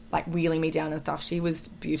 wheeling me down and stuff, she was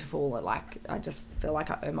beautiful. I just feel like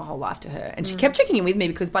I owe my whole life to her. And she kept checking in with me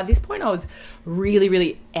because by this point I was really,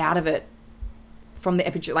 really out of it from the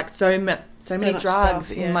epidural. So many drugs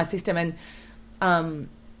stuff, yeah. in my system. And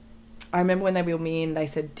I remember when they wheeled me in, they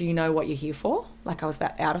said, do you know what you're here for? I was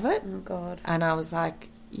that out of it. Oh, God. And I was like,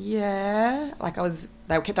 yeah.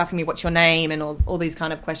 They kept asking me, what's your name? And all these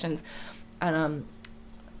kind of questions. And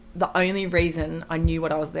the only reason I knew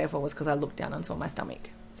what I was there for was because I looked down and saw my stomach.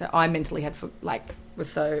 So I mentally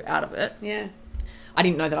was so out of it. Yeah. I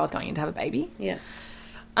didn't know that I was going in to have a baby. Yeah.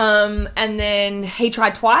 And then he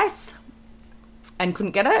tried twice and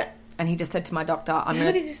couldn't get it. And he just said to my doctor, How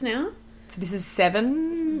many is this now? So this is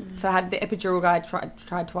 7. So I had the epidural guy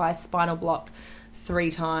tried twice, spinal blocked 3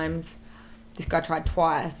 times. This guy tried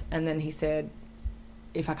twice, and then he said,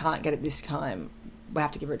 if I can't get it this time, we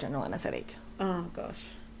have to give her a general anaesthetic. Oh, gosh.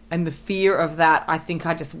 And the fear of that, I think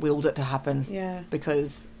I just willed it to happen. Yeah.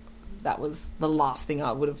 Because that was the last thing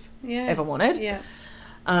I would have ever wanted. Yeah.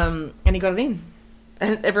 And he got it in.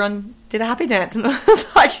 And everyone did a happy dance. And I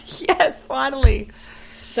was like, yes, finally.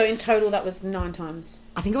 So in total, that was 9 times.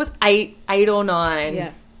 I think it was 8 or 9.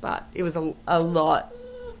 Yeah. But it was a lot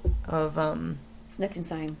of... That's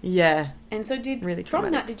insane. Yeah. And so really from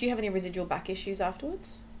traumatic. that, did you have any residual back issues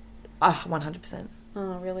afterwards? 100%.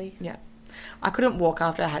 Oh, really? Yeah. I couldn't walk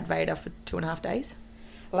after I had Vader for 2.5 days.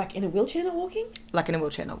 Like in a wheelchair, not walking? Like in a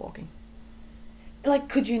wheelchair, not walking. Like,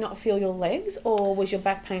 could you not feel your legs, or was your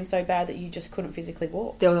back pain so bad that you just couldn't physically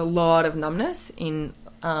walk? There was a lot of numbness in,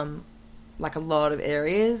 like, a lot of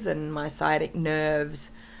areas, and my sciatic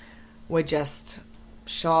nerves were just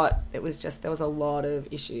shot. It was just, there was a lot of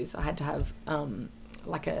issues. I had to have,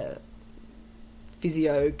 like, a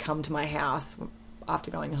physio come to my house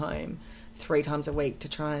after going home 3 times a week to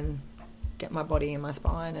try and get my body and my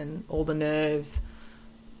spine and all the nerves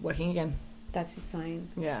working again. That's insane.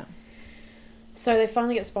 Yeah. So they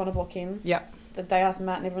finally get the spinal block in. Yep. That they asked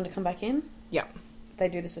Matt and everyone to come back in. Yep. They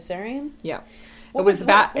do the cesarean. Yeah. What was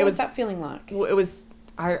that feeling like? It was,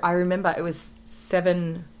 I remember it was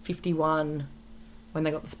 7:51 when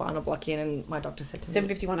they got the spinal block in, and my doctor said to me...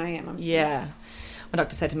 7:51 a.m. I'm Yeah. My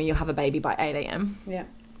doctor said to me, you'll have a baby by 8 a.m. Yeah.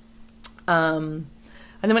 And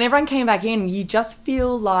then when everyone came back in, you just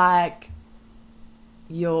feel like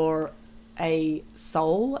you're a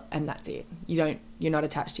soul and that's it. You're not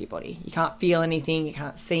attached to your body. You can't feel anything. You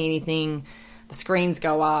can't see anything. The screens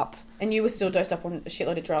go up. And you were still dosed up on a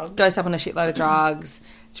shitload of drugs. Dosed up on a shitload of drugs.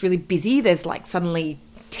 It's really busy. There's like suddenly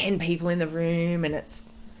 10 people in the room and it's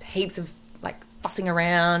heaps of like fussing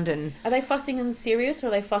around. And are they fussing and serious, or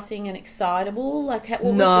are they fussing and excitable? Like, what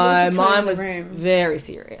was no, the mine in the was room? very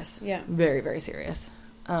serious. Yeah. Very, very serious.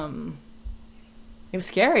 It was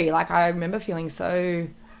scary. Like, I remember feeling so...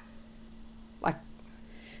 like...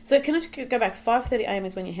 So can I just go back? 5:30 a.m.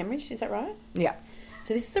 is when you hemorrhaged, is that right? Yeah.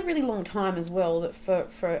 So this is a really long time as well that for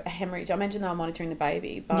a hemorrhage. I imagine they were monitoring the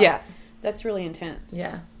baby, but yeah, that's really intense.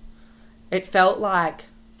 Yeah. It felt like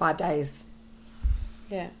 5 days.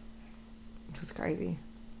 Yeah. It was crazy.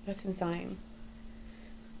 That's insane.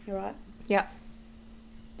 You're right? Yeah.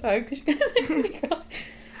 Oh, because you're going to make me cry.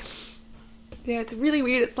 Yeah, it's really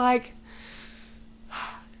weird. It's like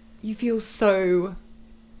you feel so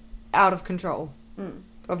out of control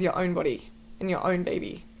of your own body and your own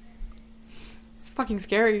baby. It's fucking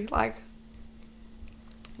scary. Like,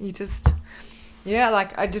 you just... yeah,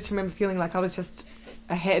 like, I just remember feeling like I was just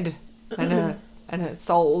a head and a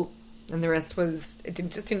soul, and the rest was... it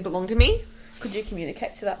just didn't belong to me. Could you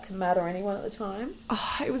communicate that to Matt or anyone at the time?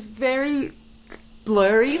 Oh, it was very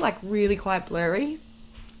blurry, like really quite blurry.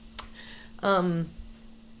 And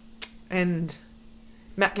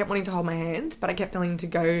Matt kept wanting to hold my hand, but I kept telling him to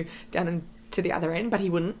go down to the other end, but he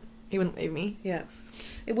wouldn't. He wouldn't leave me. Yeah.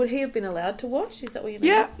 Would he have been allowed to watch? Is that what you mean?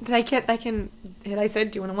 Yeah, they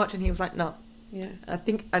said, do you want to watch? And he was like, no. Yeah. I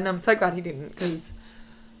think, and I'm so glad he didn't, because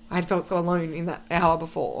I had felt so alone in that hour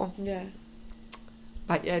before. Yeah.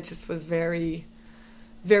 But yeah, it just was very,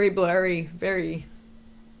 very blurry, very...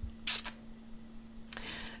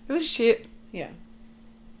 it was shit. Yeah.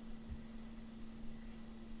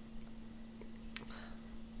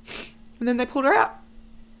 And then they pulled her out.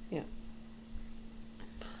 Yeah.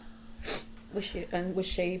 Was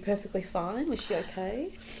she perfectly fine? Was she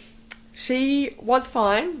okay? She was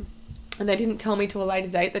fine, and they didn't tell me till a later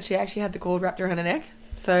date that she actually had the cord wrapped around her neck.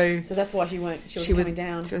 So that's why she was coming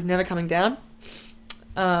down. She was never coming down.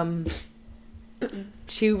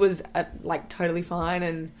 She was like totally fine,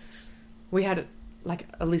 and we had like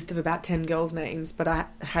a list of about 10 girls' names, but I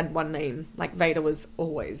had one name. Like, Vader was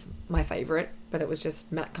always my favourite, but it was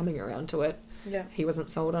just Matt coming around to it. Yeah. He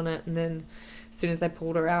wasn't sold on it, and then as soon as they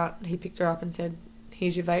pulled her out, he picked her up and said,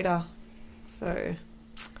 here's your Vader. So... and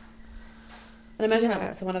imagine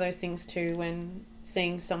that's one of those things too, when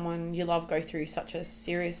seeing someone you love go through such a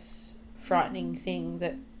serious, frightening thing,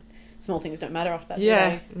 that small things don't matter after that.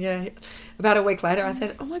 Yeah. About a week later, I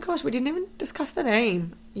said, oh my gosh, we didn't even discuss the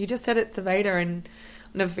name. You just said it's a Vader, and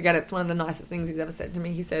I'll never forget, it's one of the nicest things he's ever said to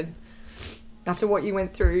me. He said, after what you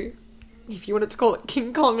went through, if you wanted to call it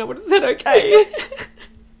King Kong, I would have said okay.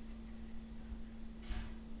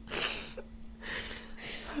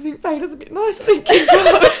 I think Vader's a bit nicer than King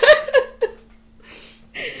Kong.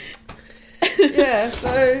 Yeah,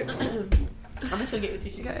 so... I'm just going to get your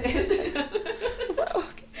tissues. I was like, oh,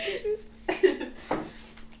 get some tissues.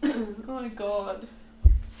 Oh my god.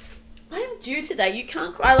 I'm due today. You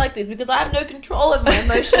can't cry like this because I have no control of my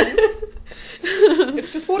emotions.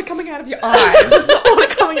 It's just water coming out of your eyes. It's not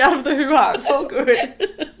water coming out of the hoo-ha. It's all good.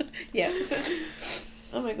 Yeah.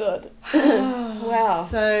 Oh my God. Wow.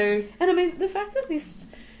 So, and I mean, the fact that this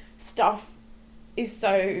stuff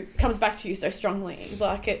comes back to you so strongly,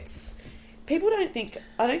 like I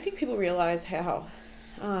don't think people realise how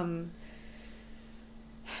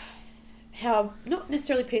not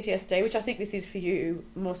necessarily PTSD, which I think this is for you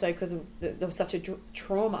more so because there was such a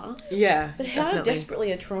trauma. Yeah, but how definitely.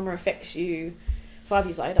 desperately a trauma affects you 5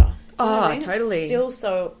 years later. Do you know what I mean? Totally. It's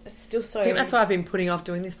still so. I think that's why I've been putting off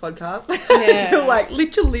doing this podcast Yeah. until like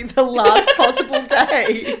literally the last possible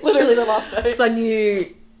day. Literally the last day. Because I knew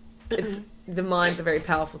the mind's a very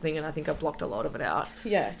powerful thing, and I think I've blocked a lot of it out.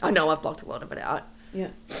 Yeah. I know I've blocked a lot of it out. Yeah.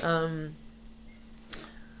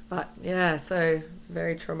 But yeah, so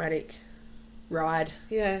very traumatic ride.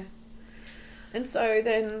 Yeah. And so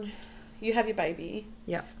then you have your baby.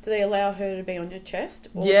 Yeah. Do they allow her to be on your chest,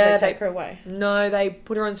 or Yeah, do they take her away? No, they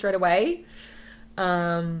put her on straight away.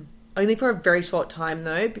 Only for a very short time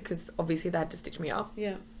though, because obviously they had to stitch me up.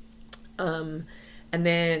 Yeah. And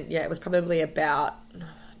then it was probably about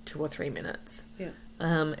 2 or 3 minutes. Yeah.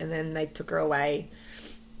 And then they took her away,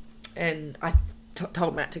 and I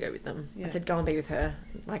told Matt to go with them. Yeah. I said, go and be with her.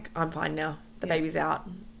 Like, I'm fine now. The baby's out.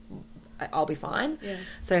 I'll be fine. Yeah.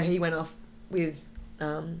 So he went off with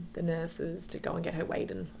the nurses to go and get her weighed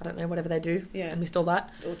and I don't know, whatever they do. Yeah. I missed all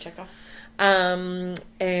that. Or checker. And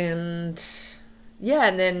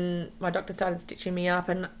then my doctor started stitching me up,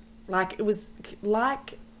 and like it was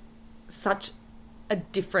like such a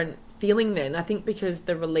different feeling then. I think because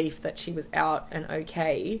the relief that she was out and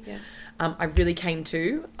okay, I really came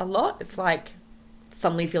to a lot. It's like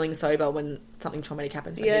suddenly feeling sober when something traumatic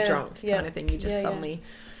happens when you're drunk, kind of thing. You just suddenly.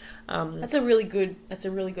 That's a really good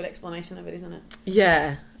explanation of it, isn't it?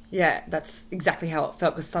 Yeah, that's exactly how it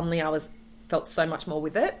felt, because suddenly I felt so much more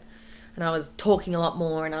with it, and I was talking a lot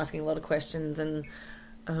more and asking a lot of questions, and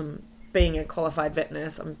being a qualified vet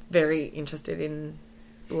nurse, I'm very interested in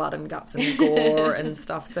blood and guts and gore and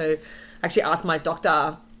stuff. So I actually asked my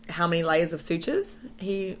doctor how many layers of sutures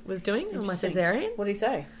he was doing on my cesarean. What did he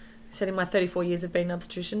say? He said, in my 34 years of being an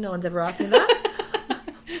obstetrician, no one's ever asked me that.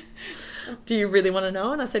 Do you really want to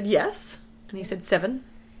know? And I said, yes. And he said 7.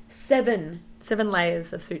 7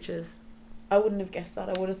 layers of sutures. I wouldn't have guessed that.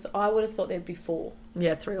 I would have thought there'd be 4.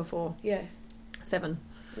 Yeah, 3 or 4. Yeah. 7.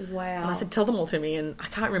 Wow. And I said, tell them all to me, and I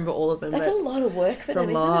can't remember all of them. That's a lot of work for them,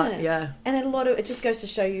 isn't it? Yeah. And it just goes to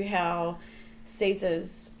show you how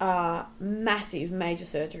Caesars are massive, major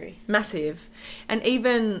surgery. Massive. And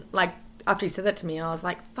even, like, after he said that to me, I was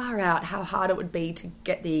like, far out how hard it would be to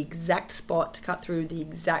get the exact spot to cut through the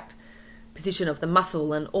exact position of the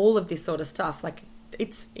muscle and all of this sort of stuff. Like,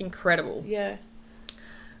 it's incredible. Yeah.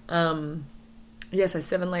 So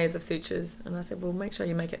 7 layers of sutures. And I said, well, make sure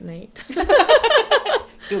you make it neat.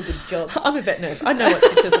 Do a good job. I'm a vet nurse. I know what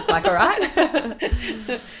stitches look like, all right?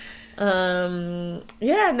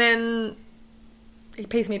 And then he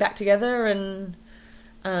pieced me back together, and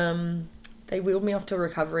they wheeled me off to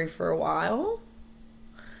recovery for a while.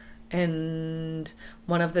 And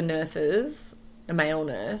one of the nurses, a male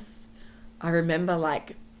nurse, I remember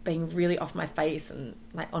like being really off my face and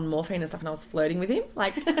like on morphine and stuff, and I was flirting with him.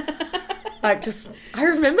 Like I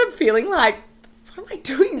remember feeling like, what am I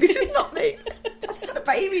doing? This is not me. I just had a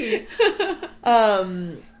baby.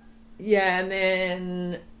 And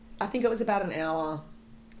then I think it was about an hour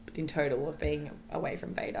in total of being away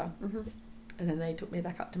from Veda. Mm-hmm. And then they took me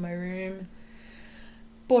back up to my room,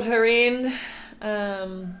 brought her in,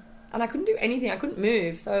 and I couldn't do anything. I couldn't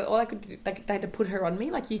move. So all I could do, like, they had to put her on me.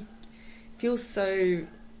 Like, you feel so...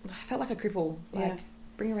 I felt like a cripple. Like,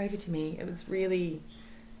 bring her over to me. It was really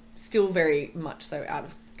still very much so out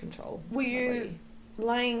of control. Were you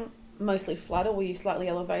laying mostly flat, or were you slightly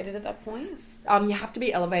elevated at that point? You have to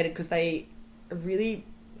be elevated because they are really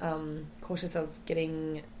cautious of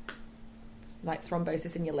getting like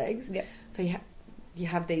thrombosis in your legs. Yeah. So you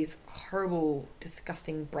have these horrible,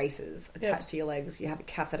 disgusting braces attached to your legs. You have a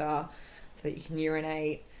catheter so that you can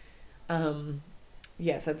urinate. So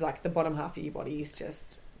like the bottom half of your body is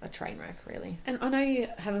just a train wreck, really. And I know you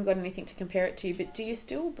haven't got anything to compare it to, but do you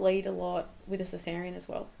still bleed a lot with a cesarean as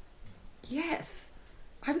well? Yes.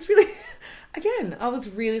 I was really, I was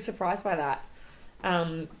really surprised by that.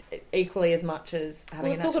 Equally as much as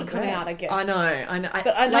having it's all got to come out, I guess. I know.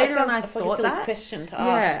 But I know later it sounds on I like thought a silly that question to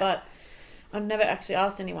ask, but I've never actually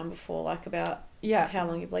asked anyone before, like, about how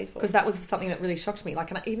long you bleed for. Because that was something that really shocked me.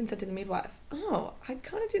 Like, and I even said to the midwife, I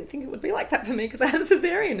kind of didn't think it would be like that for me because I had a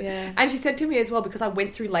cesarean. Yeah. And she said to me as well, because I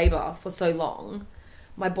went through labour for so long,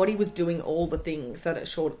 my body was doing all the things that it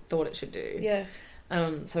thought it should do. Yeah.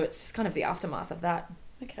 So it's just kind of the aftermath of that.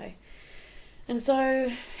 Okay. And so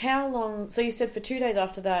how long... So you said for 2 days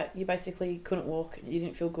after that, you basically couldn't walk. You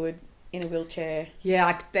didn't feel good in a wheelchair.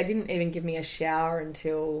 Yeah, they didn't even give me a shower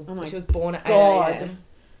until she was born at 8 God. a.m.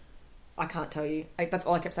 I can't tell you. That's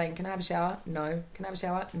all I kept saying. Can I have a shower? No. Can I have a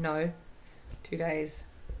shower? No. 2 days.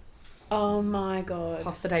 Oh, my God.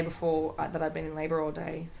 Plus the day before that I'd been in labour all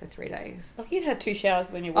day. So 3 days. Like you'd had 2 showers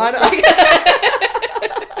when you walked.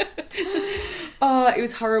 Oh, it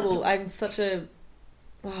was horrible. I'm such a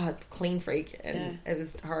clean freak, and it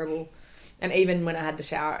was horrible. And even when I had the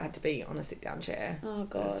shower, it had to be on a sit-down chair. Oh,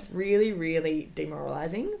 God. It was really, really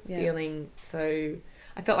demoralising. Yeah. Feeling so...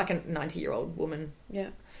 I felt like a 90-year-old woman. Yeah.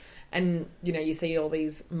 And, you know, you see all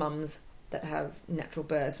these mums that have natural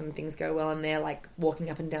births and things go well, and they're, like, walking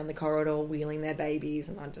up and down the corridor, wheeling their babies,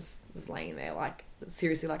 and I just was laying there, like,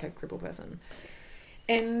 seriously like a crippled person.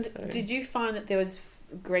 And did you find that there was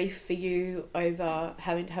grief for you over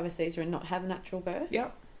having to have a Caesar and not have a natural birth?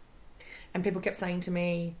 Yeah. And people kept saying to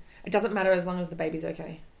me, it doesn't matter as long as the baby's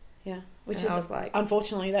okay. Yeah. Which and is, I was like...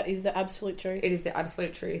 Unfortunately, that is the absolute truth. It is the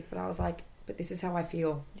absolute truth, but I was like, but this is how I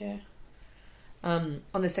feel. Yeah. On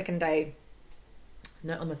the second day...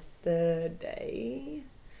 No, on the third day...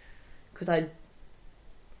 Because I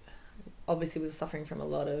obviously was suffering from a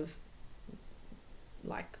lot of,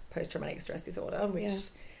 like, post-traumatic stress disorder, which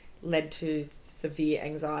led to severe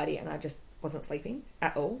anxiety, and I just wasn't sleeping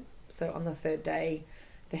at all. So on the third day,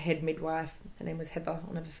 the head midwife, her name was Heather,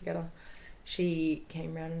 I'll never forget her, she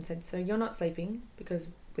came round and said, so you're not sleeping because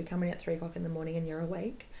we come in at 3 o'clock in the morning and you're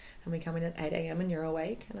awake, and we come in at 8 a.m. and you're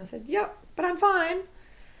awake. And I said, yep, but I'm fine.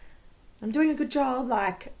 I'm doing a good job.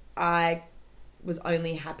 Like, I was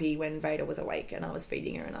only happy when Veda was awake and I was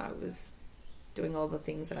feeding her and I was doing all the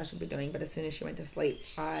things that I should be doing. But as soon as she went to sleep,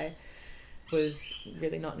 I was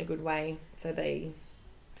really not in a good way. So they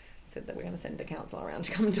said that we're going to send a counsellor around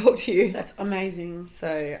to come and talk to you. That's amazing.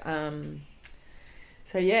 So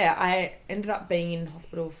yeah, I ended up being in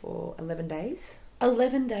hospital for 11 days.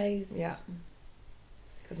 11 days? Yeah.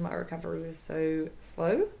 Because my recovery was so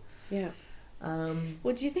slow. Yeah.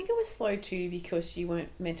 Well, do you think it was slow too because you weren't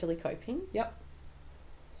mentally coping? Yep.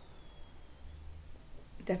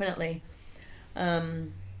 Definitely.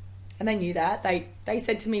 And they knew that. They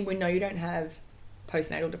said to me, we know you don't have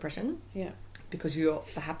postnatal depression. Yeah. Because you're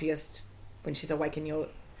the happiest when she's awake, and I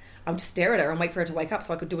would just stare at her and wait for her to wake up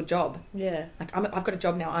so I could do a job. Yeah. Like, I've got a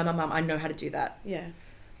job now. I'm a mum. I know how to do that. Yeah.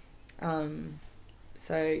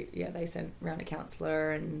 So, yeah, they sent round a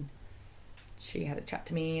counsellor and she had a chat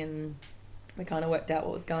to me and we kind of worked out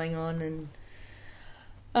what was going on.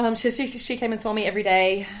 And she came and saw me every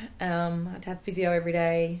day. I had to have physio every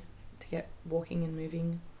day to get walking and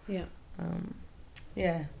moving. Yeah.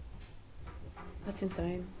 Yeah. That's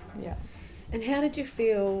insane. Yeah. And how did you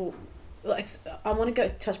feel... Like, I want to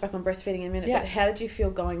touch back on breastfeeding in a minute, but how did you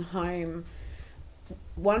feel going home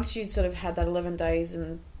once you'd sort of had that 11 days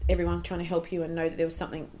and everyone trying to help you and know that there was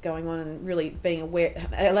something going on and really being aware,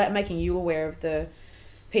 making you aware of the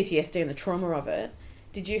PTSD and the trauma of it?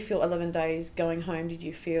 Did you feel 11 days going home, did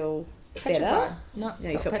you feel better? No,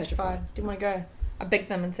 you felt petrified. Didn't want to go. I begged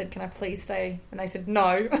them and said, can I please stay? And they said,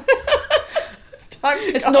 no. It's time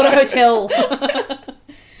to go. It's not a hotel.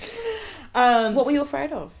 What were you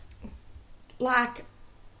afraid of? Like,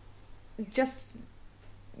 just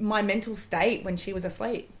my mental state when she was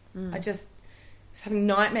asleep. I just was having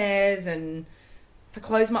nightmares, and if I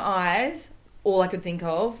closed my eyes, all I could think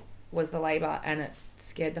of was the labour, and it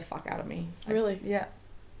scared the fuck out of me. Really? Yeah.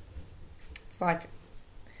 It's like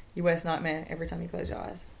your worst nightmare every time you close your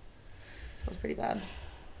eyes. It was pretty bad.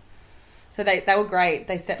 So they were great.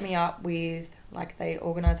 They set me up with... Like, they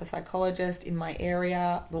organised a psychologist in my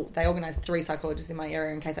area. Well, they organised 3 psychologists in my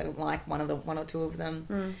area in case I didn't like one or two of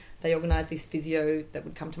them. They organised this physio that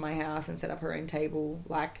would come to my house and set up her own table.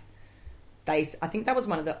 Like, I think that was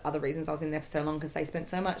one of the other reasons I was in there for so long, because they spent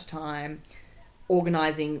so much time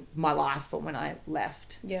organising my life for when I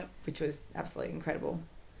left. Yeah. Which was absolutely incredible.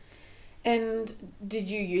 And did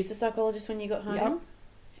you use a psychologist when you got home? Yeah.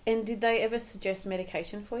 And did they ever suggest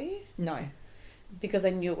medication for you? No. Because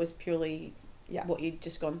they knew it was purely... what you'd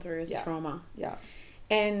just gone through as a trauma. Yeah.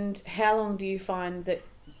 And how long do you find that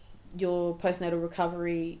your postnatal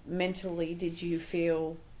recovery mentally did you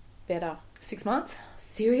feel better? 6 months.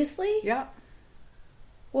 Seriously? Yeah.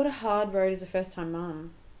 What a hard road as a first-time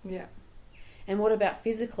mum. Yeah. And what about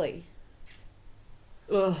physically?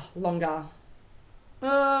 Longer.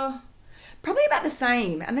 Probably about the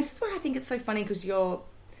same. And this is where I think it's so funny, because your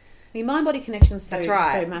mind-body connection's so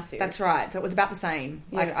massive. That's right. So it was about the same.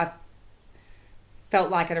 Yeah. Like, I felt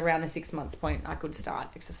like at around the 6 months point I could start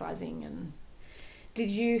exercising. And did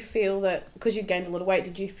you feel that, because you gained a lot of weight,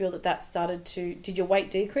 did you feel that started to, did your weight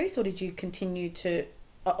decrease, or did you continue to,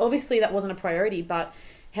 obviously that wasn't a priority, but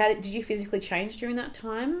did you physically change during that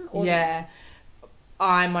time? Or yeah,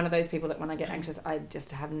 I'm one of those people that when I get anxious, I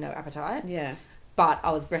just have no appetite. Yeah. But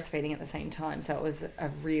I was breastfeeding at the same time, so it was a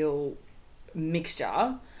real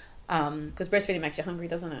mixture. Because breastfeeding makes you hungry,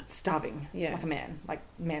 doesn't it? Starving, Yeah. like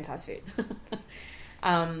man-sized food.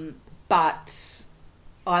 But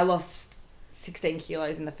I lost 16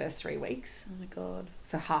 kilos in the first 3 weeks. Oh my God.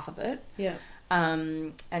 So half of it. Yeah.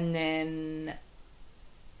 And then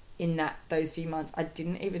in those few months, I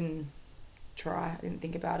didn't even try. I didn't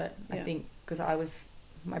think about it. Yeah. I think because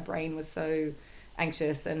my brain was so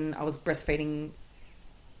anxious and I was breastfeeding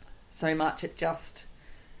so much, it just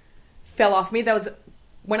fell off me.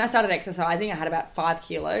 When I started exercising, I had about 5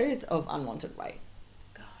 kilos of unwanted weight.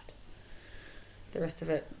 God. The rest of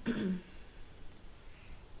it,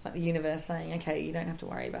 it's like the universe saying, okay, you don't have to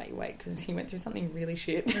worry about your weight because you went through something really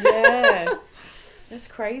shit. Yeah. That's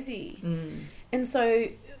crazy. Mm. And so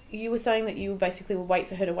you were saying that you basically would wait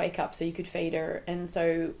for her to wake up so you could feed her. And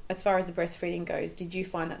so as far as the breastfeeding goes, did you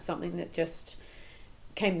find that something that just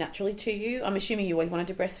came naturally to you? I'm assuming you always wanted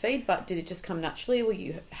to breastfeed, but did it just come naturally? Were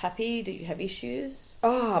you happy? Did you have issues?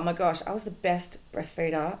 Oh my gosh, I was the best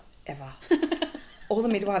breastfeeder ever. All the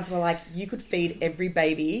midwives were like, you could feed every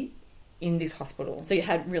baby in this hospital. So you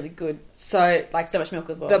had really good, So so much milk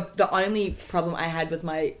as well. the only problem I had was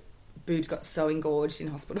my boobs got so engorged in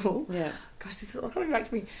hospital. Yeah. Gosh, this is all coming back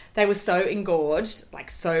to me. They were so engorged, like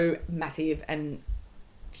so massive and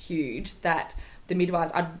huge, that the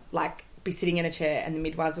midwives, I'd like be sitting in a chair and the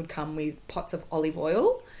midwives would come with pots of olive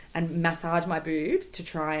oil and massage my boobs to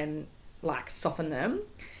try and like soften them.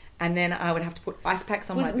 And then I would have to put ice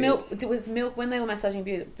packs on my boobs. Was milk, when they were massaging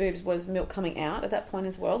boobs, was milk coming out at that point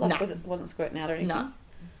as well? Like, No. wasn't squirting out or anything? No.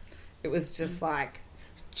 It was just like,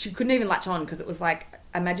 she couldn't even latch on because it was like,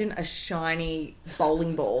 imagine a shiny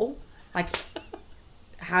bowling ball. Like,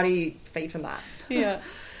 how do you feed from that? Yeah.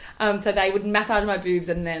 So they would massage my boobs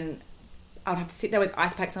and then I would have to sit there with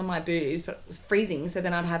ice packs on my boobs, but it was freezing, so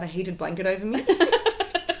then I'd have a heated blanket over me.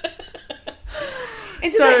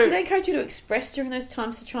 And did they encourage you to express during those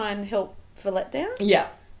times to try and help for letdown? Yeah.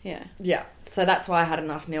 Yeah. Yeah. So that's why I had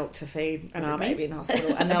enough milk to feed An every army? baby in the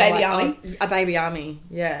hospital. And A they were baby like, army? "Oh, a baby army,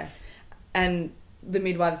 yeah." And the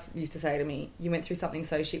midwives used to say to me, you went through something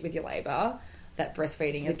so shit with your labour that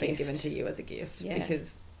breastfeeding has been given to you as a gift. Yeah.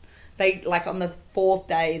 Because they, like on the 4th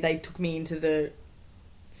day, they took me into the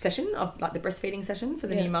session of like the breastfeeding session for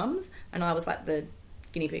the Yeah. new mums, and I was like the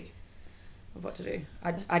guinea pig of what to do.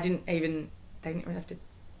 They didn't even have to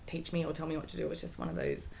teach me or tell me what to do. It was just one of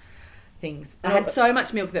those things. I had so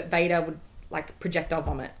much milk that Veda would like projectile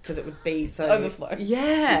vomit because it would be so Overflow.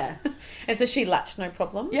 Yeah. And so she latched, no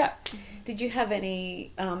problem? Yeah. Did you have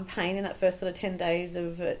any pain in that first sort of 10 days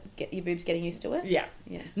of get your boobs getting used to it? Yeah.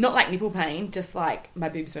 Yeah. Not like nipple pain, just like my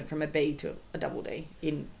boobs went from a B to a double D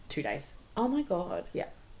in 2 days. Oh my God. Yeah.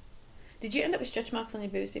 Did you end up with stretch marks on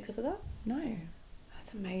your boobs because of that? No.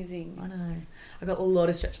 That's amazing. I know. I got a lot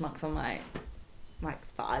of stretch marks on my like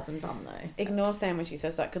thighs and bum though. Ignore Sam when she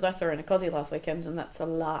says that, because I saw her in a cosy last weekend and that's a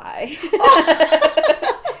lie.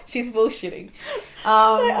 She's bullshitting.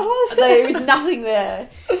 There is nothing there.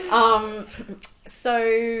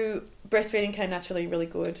 So breastfeeding came naturally really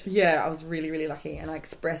good. Yeah, I was really, really lucky, and I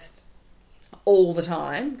expressed all the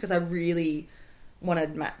time because I really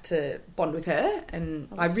wanted Matt to bond with her, and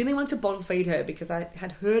I really wanted to bottle feed her because I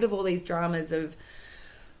had heard of all these dramas of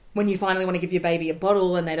when you finally want to give your baby a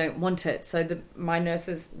bottle and they don't want it. So my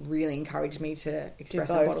nurses really encouraged me to express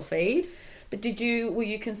and bottle feed. But were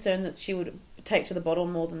you concerned that she would take to the bottle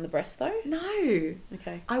more than the breast though? No.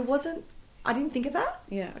 Okay. I didn't think of that.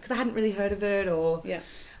 Yeah. Because I hadn't really heard of it or... Yeah.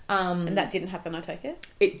 And that didn't happen, I take it?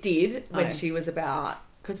 It did when she was about...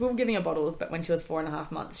 Because we were giving her bottles, but when she was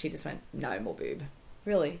 4.5 months, she just went, no more boob.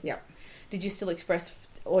 Really? Yeah. Did you still express,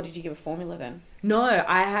 or did you give a formula then? No,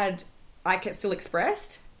 I still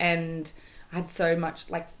expressed, and I had so much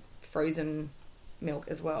like frozen milk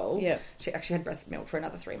as well. Yeah. She actually had breast milk for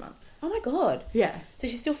another 3 months. Oh my God. Yeah. So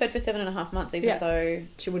she still fed for 7.5 months, even though...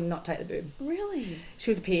 She would not take the boob. Really?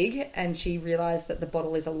 She was a pig, and she realised that the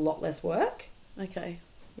bottle is a lot less work. Okay.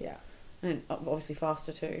 Yeah. And obviously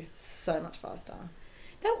faster too. So much faster.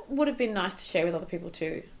 That would have been nice to share with other people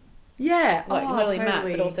too. Yeah. Like not only Matt,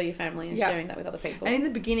 totally. but also your family, and sharing that with other people. And in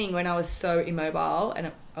the beginning, when I was so immobile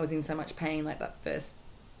and I was in so much pain, like that first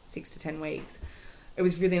 6 to 10 weeks, it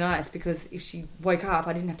was really nice because if she woke up,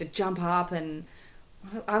 I didn't have to jump up, and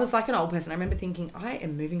I was like an old person. I remember thinking, I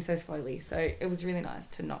am moving so slowly. So it was really nice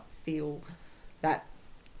to not feel that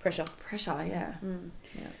Pressure. yeah.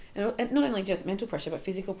 And not only just mental pressure, but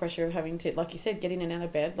physical pressure of having to, like you said, get in and out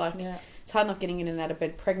of bed. Like, it's hard enough getting in and out of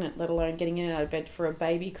bed pregnant, let alone getting in and out of bed for a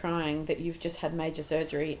baby crying that you've just had major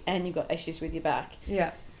surgery and you've got issues with your back.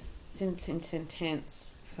 Yeah. It's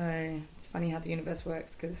intense. So it's funny how the universe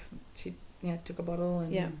works, because she took a bottle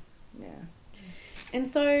and... Yeah. Yeah. And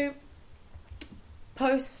so,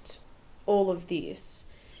 post all of this,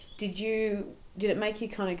 did it make you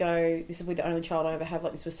kind of go, this is the only child I ever have,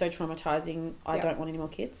 like, this was so traumatizing, I don't want any more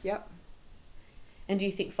kids? Yep. And do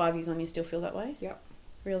you think 5 years on you still feel that way? Yep.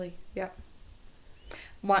 Really? Yep.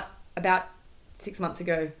 About 6 months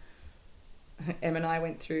ago, Em and I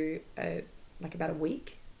went through about a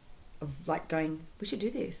week of like going, we should do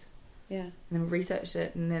this. Yeah. And then we researched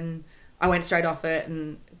it, and then I went straight off it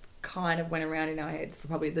and kind of went around in our heads for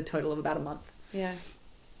probably the total of about a month. Yeah.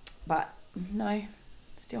 But no,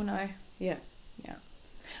 still no. Yeah. Yeah.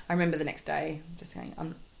 I remember the next day just saying,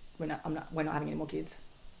 we're not having any more kids.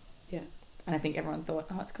 Yeah. And I think everyone thought,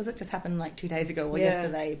 oh, it's because it just happened like 2 days ago or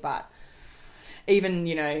yesterday. But even,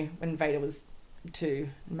 when Vader was 2,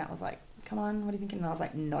 Matt was like, come on, what are you thinking? And I was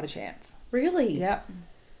like, not a chance. Really? Yeah.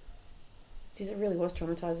 Jeez, it really was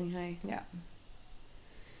traumatizing, hey? Yeah.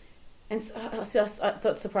 And so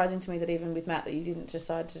it's surprising to me that even with Matt that you didn't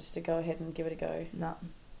decide just to go ahead and give it a go. No.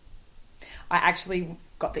 I actually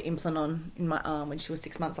got the implant on in my arm when she was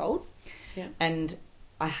 6 months old. Yeah. And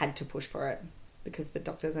I had to push for it because the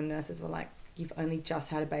doctors and nurses were like, you've only just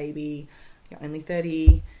had a baby, you're only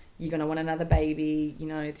 30, you're going to want another baby,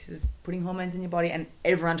 this is putting hormones in your body. And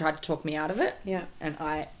everyone tried to talk me out of it. Yeah. And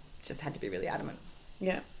I just had to be really adamant.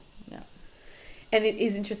 Yeah. Yeah. And it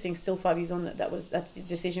is interesting, still 5 years on, that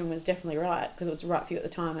decision was definitely right, because it was right for you at the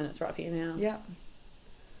time and it's right for you now. Yeah.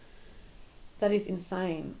 That is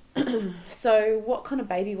insane. So what kind of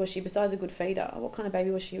baby was she, besides a good feeder? What kind of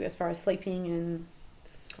baby was she as far as sleeping and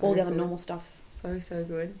all the other normal stuff? So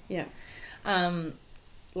good. Yeah.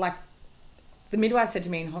 Like, the midwife said to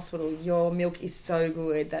me in hospital, your milk is so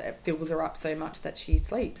good that it fills her up so much that she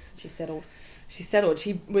sleeps. She's settled.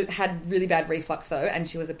 She had really bad reflux though, and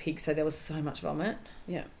she was a pig, so there was so much vomit.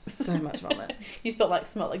 Yeah. So much vomit. You smelled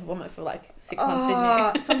like vomit for like 6 months,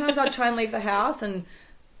 didn't you? Sometimes I'd try and leave the house, and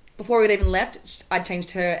before we'd even left, I'd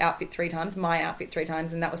changed her outfit 3 times, my outfit 3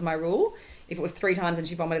 times, and that was my rule. If it was 3 times and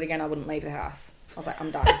she vomited again, I wouldn't leave the house. I was like,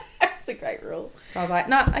 I'm done. That's a great rule. So I was like,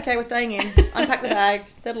 no, okay, we're staying in. Unpack the bag,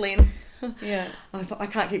 settle in. Yeah. I was like, I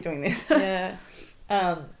can't keep doing this. Yeah.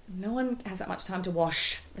 No one has that much time to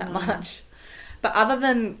wash that much. But other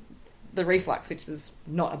than the reflux, which is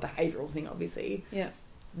not a behavioural thing, obviously. Yeah.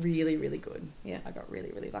 Really, really good. Yeah. I got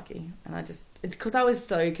really, really lucky. And it's because I was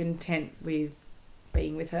so content with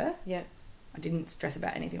being with her. Yeah. I didn't stress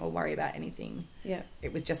about anything or worry about anything. Yeah.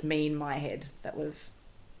 It was just me in my head that was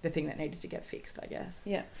the thing that needed to get fixed, I guess.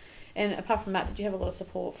 Yeah. And apart from Matt, did you have a lot of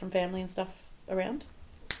support from family and stuff around?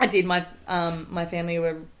 I did. My family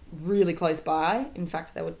were really close by. In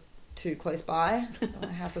fact, they were too close by. My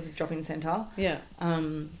house was a drop-in centre. Yeah.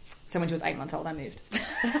 So when she was 8 months old, I moved.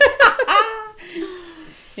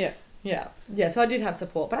 Yeah. Yeah. Yeah, so I did have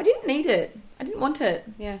support, but I didn't need it. I didn't want it.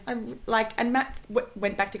 Yeah. And Matt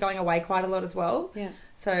went back to going away quite a lot as well. Yeah.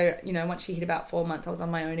 So, once she hit about 4 months, I was on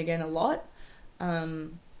my own again a lot.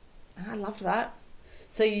 And I loved that.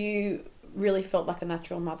 So you really felt like a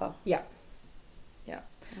natural mother? Yeah. Yeah.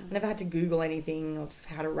 I never had to Google anything of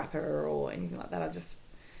how to wrap her or anything like that. I just,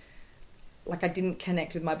 I didn't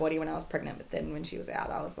connect with my body when I was pregnant, but then when she was out,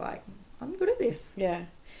 I was like, I'm good at this. Yeah.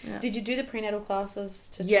 Yeah. Did you do the prenatal classes?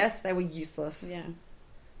 Yes, they were useless. Yeah.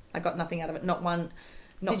 I got nothing out of it. Not one.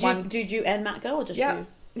 Did you and Matt go, or just you?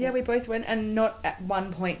 Yeah, we both went, and not at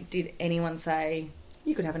one point did anyone say,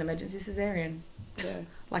 you could have an emergency cesarean. Yeah.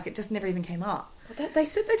 It just never even came up. They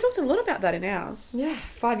said they talked a lot about that in ours. Yeah,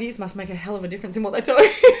 5 years must make a hell of a difference in what they tell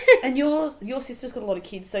you. And your sister's got a lot of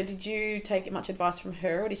kids, so did you take much advice from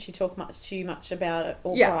her, or did she talk to you much about it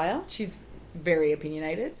prior? She's very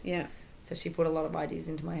opinionated. Yeah. So she put a lot of ideas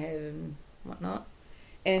into my head and whatnot.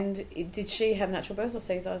 And did she have natural births or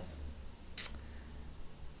Caesars?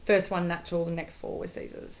 First one natural, the next 4 were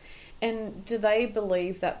Caesars. And do they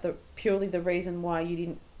believe that purely the reason why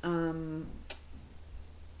you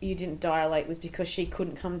didn't dilate was because she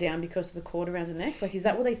couldn't come down because of the cord around her neck? Is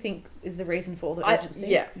that what they think is the reason for all the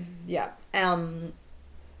urgency? Yeah.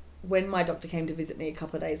 When my doctor came to visit me a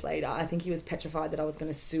couple of days later, I think he was petrified that I was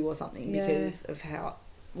going to sue or something because of how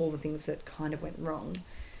all the things that kind of went wrong.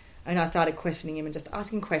 And I started questioning him and just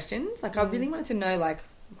asking questions. I really wanted to know,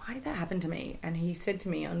 why did that happen to me? And he said to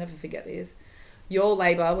me, I'll never forget this, your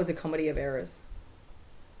labour was a comedy of errors.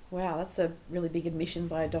 Wow, that's a really big admission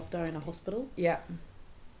by a doctor in a hospital. Yeah.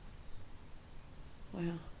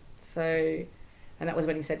 Wow. So, and that was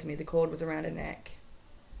when he said to me the cord was around her neck,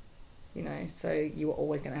 you know, so you were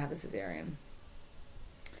always going to have a cesarean.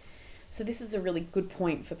 So this is a really good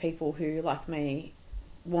point for people who, like me,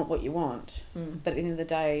 want what you want. But at the end of the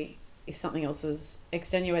day, if something else is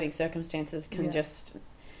extenuating circumstances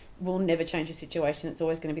will never change the situation. It's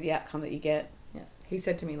always going to be the outcome that you get. Yeah. He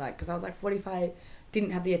said to me, like, because I was like, what if I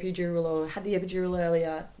didn't have the epidural or had the epidural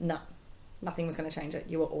earlier? No, nothing was going to change it.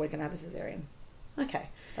 You were always going to have a cesarean. Okay.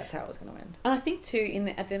 That's how it was going to end. And I think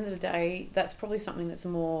too, at the end of the day, that's probably something that's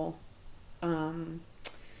more, I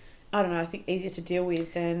don't know, I think easier to deal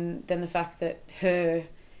with than the fact that her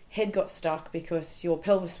head got stuck because your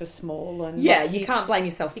pelvis was small. And you can't blame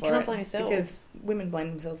yourself for it. You can't blame yourself. Because women blame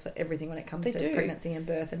themselves for everything when it comes to do. Pregnancy and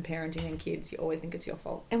birth and parenting and kids. You always think it's your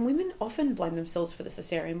fault. And women often blame themselves for the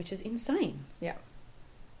cesarean, which is insane. Yeah.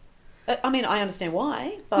 I mean, I understand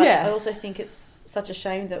why, but I also think it's such a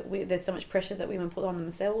shame that there's so much pressure that women put on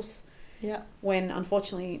themselves. Yeah. When,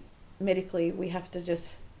 unfortunately, medically, we have to just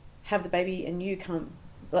have the baby and you can't,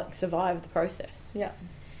 survive the process. Yeah.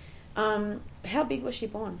 How big was she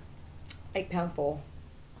born? 8 pound 4.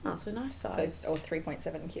 Oh, so nice size. Or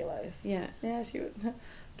 3.7 kilos. Yeah. Yeah, she was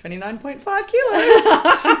 29.5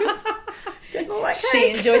 kilos. She was getting all that cake. She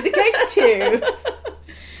enjoyed the cake too.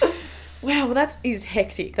 Wow, well that is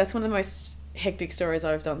hectic. That's one of the most hectic stories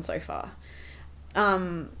I've done so far.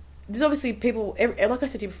 There's obviously people, like I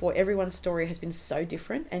said to you before, everyone's story has been so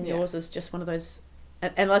different, and yours is just one of those.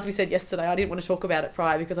 And as we said yesterday, I didn't want to talk about it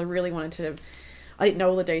prior because I really wanted to. I didn't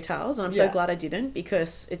know all the details, and I'm so glad I didn't,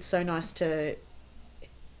 because it's so nice to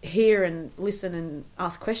hear and listen and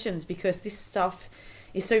ask questions, because this stuff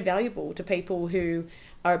is so valuable to people who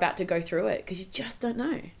are about to go through it, because you just don't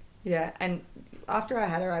know. Yeah, and after I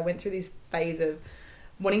had her, I went through this phase of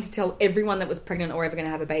wanting to tell everyone that was pregnant or ever going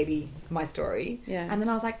to have a baby my story. Yeah. And then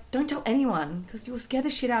I was like, don't tell anyone, because you'll scare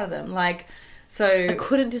the shit out of them. I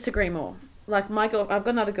couldn't disagree more. I've got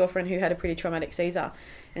another girlfriend who had a pretty traumatic Caesar,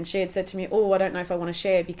 and she had said to me, I don't know if I want to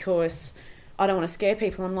share because I don't want to scare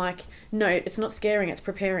people. I'm like, no, it's not scaring, it's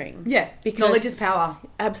preparing. Yeah, because knowledge is power.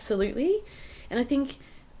 Absolutely. And I think,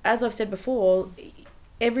 as I've said before,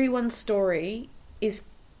 everyone's story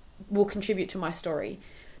will contribute to my story,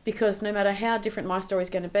 because no matter how different my story is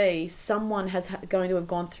going to be, someone going to have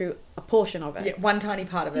gone through a portion of it. Yeah, one tiny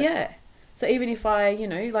part of it. Yeah. So even if I,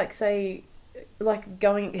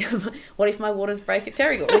 what if my waters break at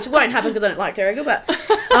Terrigal? Which won't happen because I don't like Terrigal, but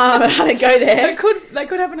I don't go there. That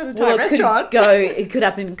could happen at a Thai restaurant. It could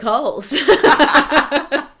happen in Coles.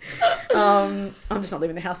 I'm just not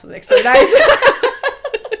leaving the house for the next 3 days.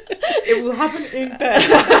 It will happen in bed.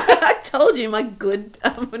 I told you, my good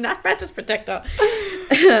mattress protector.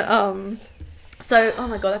 So, oh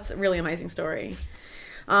my God, that's a really amazing story.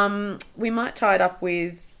 We might tie it up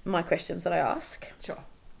with my questions that I ask. Sure.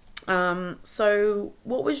 So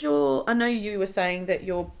what was I know you were saying that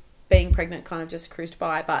your being pregnant kind of just cruised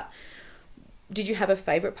by, but did you have a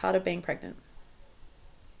favourite part of being pregnant?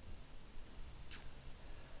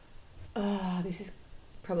 Oh, this is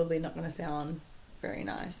probably not going to sound very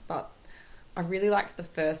nice, but I really liked the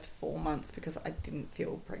first 4 months because I didn't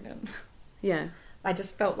feel pregnant. Yeah. I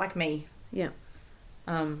just felt like me. Yeah.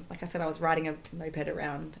 Like I said, I was riding a moped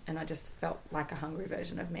around and I just felt like a hungry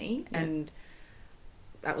version of me. Yeah. And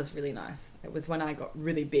that was really nice. It was when I got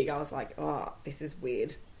really big, I was like, oh, this is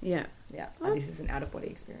weird. Yeah. Yeah. Oh. This is an out-of-body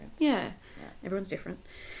experience. Yeah. Everyone's different.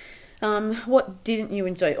 What didn't you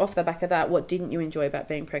enjoy, off the back of that, what didn't you enjoy about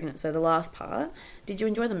being pregnant? So the last part, did you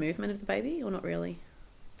enjoy the movement of the baby or not really?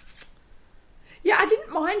 Yeah, I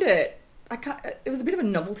didn't mind it. It was a bit of a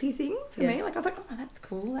novelty thing for me. Like, I was like, oh, that's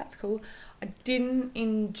cool. I didn't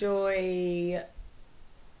enjoy,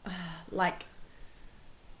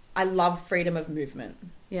 I love freedom of movement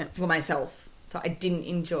for myself. So I didn't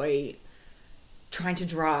enjoy trying to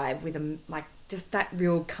drive with just that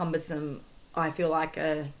real cumbersome, I feel like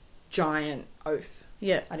a giant oaf.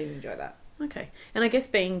 Yeah. I didn't enjoy that. Okay. And I guess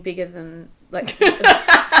being bigger than,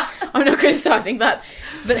 I'm not criticising, but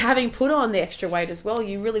having put on the extra weight as well,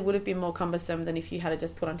 you really would have been more cumbersome than if you had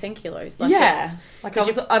just put on 10 kilos.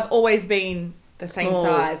 I've always been the same small,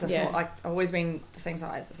 size. I've always been the same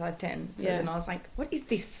size, the size 10. So then I was like, what is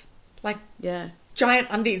this? Giant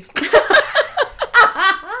undies.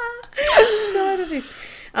 Giant undies.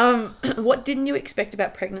 What didn't you expect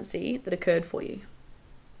about pregnancy that occurred for you?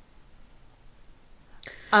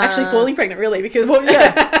 Actually, falling pregnant, really, because... Well,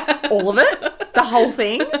 yeah. All of it. The whole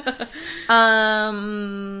thing.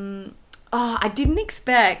 I didn't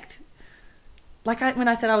expect... when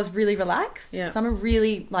I said I was really relaxed. Yeah. Because I'm a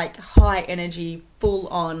really, high energy, full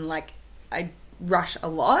on, I rush a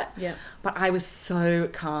lot. Yeah. But I was so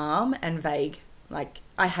calm and vague. Like,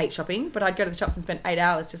 I hate shopping, but I'd go to the shops and spend 8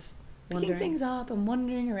 hours just picking Wandering. things up and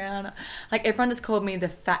wandering around. Like, everyone just called me the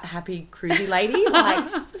fat, happy, cruisy lady. Like,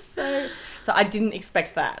 she's just so I didn't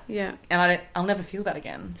expect that. Yeah. And I'll never feel that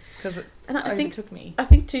again because it I think overtook me. I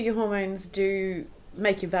think too, your hormones do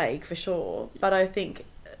make you vague for sure, but I think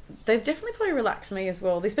they've definitely probably relaxed me as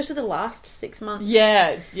well, especially the last 6 months.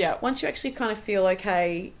 Yeah. Once you actually kind of feel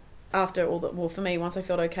okay after all that, well, for me, once I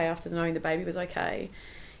felt okay after knowing the baby was okay,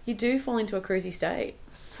 you do fall into a cruisy state.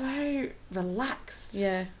 So relaxed.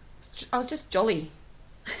 Yeah. I was just jolly.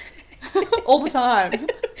 All the time.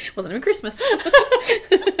 Wasn't even Christmas.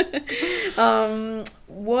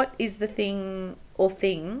 What is the thing or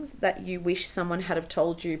things that you wish someone had have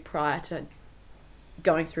told you prior to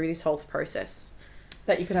going through this whole process?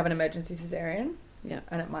 That you could have an emergency cesarean. Yeah.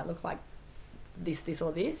 And it might look like this,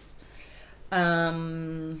 or this.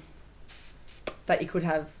 That you could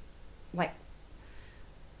have, like,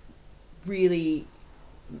 really,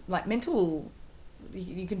 like, mental...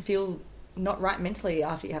 You can feel not right mentally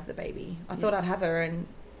after you have the baby. I thought I'd have her and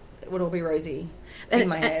it would all be rosy in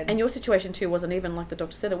my head. And your situation too wasn't even, like the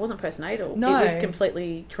doctor said, it wasn't postnatal. No. It was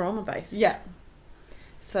completely trauma-based. Yeah.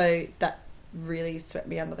 So that really swept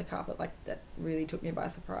me under the carpet. Like, that really took me by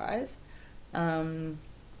surprise. It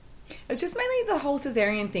was just mainly the whole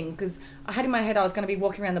cesarean thing, because I had in my head I was going to be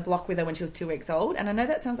walking around the block with her when she was 2 weeks old. And I know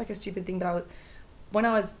that sounds like a stupid thing, but when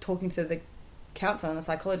I was talking to the counsellor and the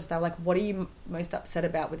psychologist, they were like, what are you most upset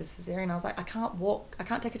about with the cesarean? I was like, I can't walk. I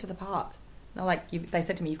can't take her to the park. And they're like, they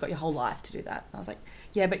said to me, you've got your whole life to do that. And I was like,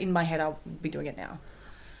 yeah, but in my head, I'll be doing it now.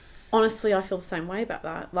 Honestly, I feel the same way about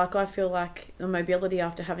that. Like, I feel like the mobility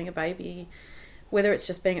after having a baby, whether it's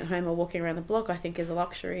just being at home or walking around the block, I think is a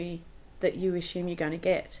luxury that you assume you're going to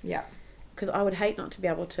get. Yeah. Because I would hate not to be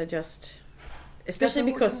able to just... Especially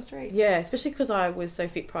because I was so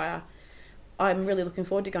fit prior. I'm really looking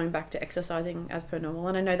forward to going back to exercising as per normal.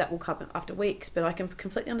 And I know that will come after weeks, but I can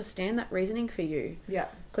completely understand that reasoning for you. Yeah.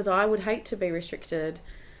 Because I would hate to be restricted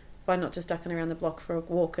by not just ducking around the block for a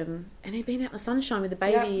walk and being out in the sunshine with the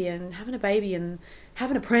baby and having a baby and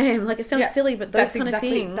having a pram. Like, it sounds silly, but those kind of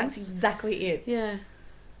things. That's exactly it. Yeah.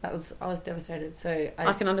 I was devastated. So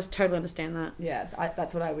I can totally understand that. Yeah,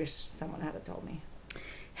 that's what I wish someone had told me.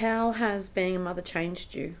 How has being a mother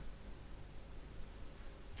changed you?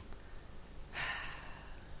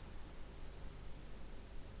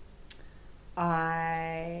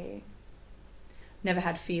 I never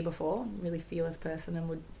had fear before. Really fearless person,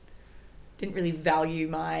 and didn't really value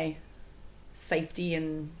my safety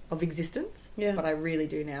and of existence. Yeah. But I really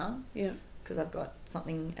do now. Yeah. Because I've got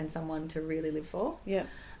something and someone to really live for. Yeah.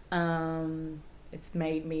 It's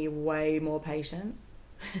made me way more patient.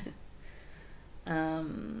 It's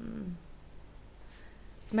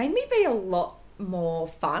made me be a lot more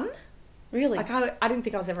fun. Really? Like, I didn't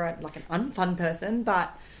think I was ever like an unfun person,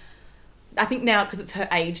 but I think now, because it's her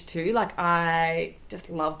age too, like, I just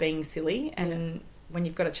love being silly, and when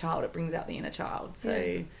you've got a child, it brings out the inner child.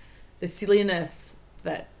 So the silliness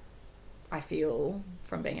that I feel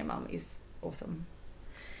from being a mum is awesome.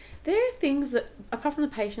 There are things that, apart from the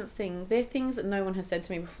patience thing, there are things that no one has said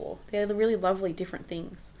to me before. They're really lovely, different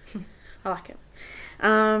things. I like it.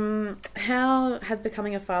 How has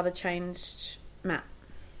becoming a father changed Matt?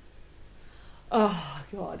 Oh,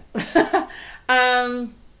 God.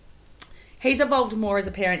 He's evolved more as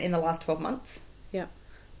a parent in the last 12 months. Yeah.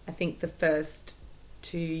 I think the first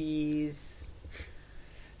 2 years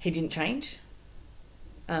he didn't change.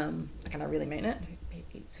 And I really mean it.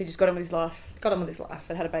 So he just got on with his life. Got on with his life.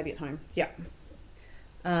 But had a baby at home. Yeah.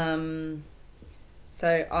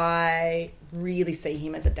 So I really see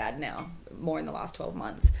him as a dad now, more in the last 12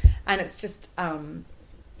 months. And it's just, I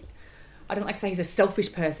don't like to say he's a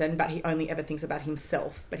selfish person, but he only ever thinks about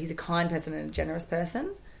himself. But he's a kind person and a generous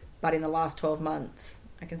person. But in the last 12 months,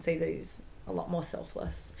 I can see that he's a lot more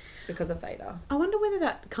selfless because of Vader. I wonder whether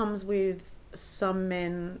that comes with some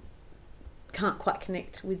men can't quite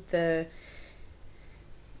connect with the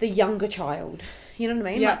younger child. You know what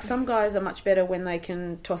I mean? Yeah. Like, some guys are much better when they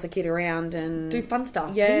can toss a kid around and... do fun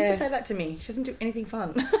stuff. Yeah. He used to say that to me. She doesn't do anything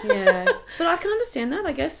fun. Yeah. But I can understand that,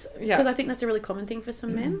 I guess. Yeah. Because I think that's a really common thing for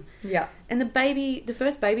some men. Yeah. And the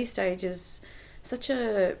first baby stage is such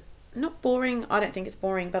a... Not boring. I don't think it's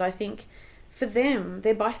boring, but I think for them,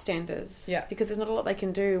 they're bystanders. Yeah. Because there's not a lot they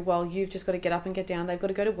can do while you've just got to get up and get down. They've got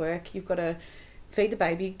to go to work. You've got to feed the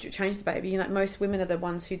baby, change the baby. You know, most women are the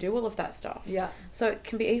ones who do all of that stuff. Yeah. So it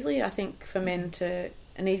can be easily, I think, for men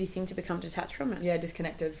an easy thing to become detached from it. Yeah,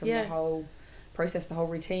 disconnected from the whole process, the whole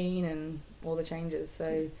routine and all the changes.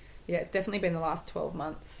 So, yeah, it's definitely been the last 12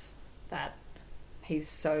 months that he's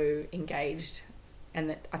so engaged and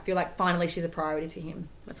that I feel like finally she's a priority to him.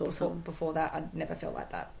 That's awesome. Before that, I'd never felt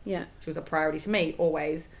like that. Yeah. She was a priority to me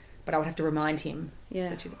always, but I would have to remind him Yeah.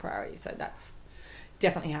 that she's a priority. So that's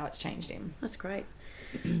definitely how it's changed him. That's great.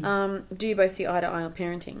 Do you both see eye to eye on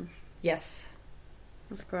parenting? Yes.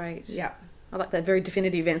 That's great. Yeah. I like that very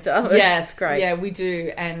definitive answer. That's Yes. great. Yeah, we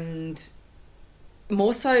do. And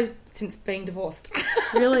more so since being divorced.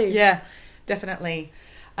 Really? Yeah, definitely.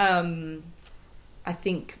 I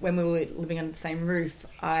think when we were living under the same roof,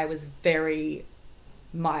 I was very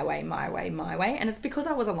my way. And it's because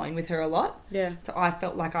I was alone with her a lot. Yeah. So I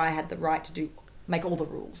felt like I had the right to make all the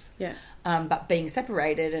rules. Yeah. But being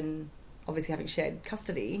separated and obviously having shared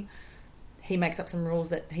custody, he makes up some rules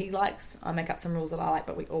that he likes. I make up some rules that I like,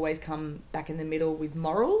 but we always come back in the middle with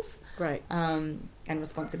morals. Great. And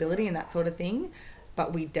responsibility and that sort of thing.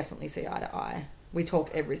 But we definitely see eye to eye. We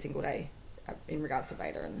talk every single day in regards to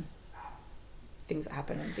Vader and things that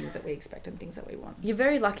happen and things that we expect and things that we want. You're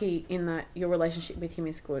very lucky in that your relationship with him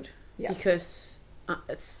is good. Yeah. Because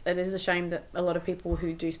it is a shame that a lot of people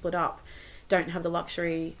who do split up don't have the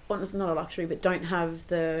luxury, well, it's not a luxury, but don't have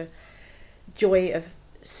the joy of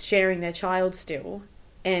sharing their child still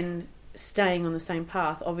and staying on the same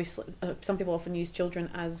path. Obviously, some people often use children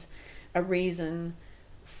as a reason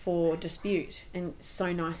for dispute, and it's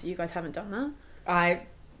so nice that you guys haven't done that. I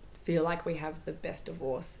feel like we have the best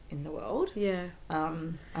divorce in the world. Yeah.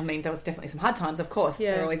 I mean, there was definitely some hard times, of course.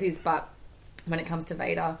 Yeah. There always is. But when it comes to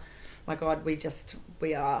Vader, my God,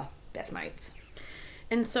 we are best mates.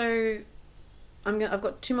 And so I've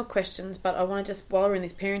got two more questions, but I want to just, while we're in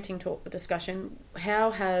this parenting discussion,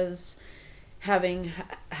 how has having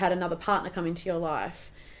had another partner come into your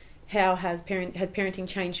life, how has parenting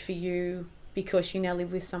changed for you because you now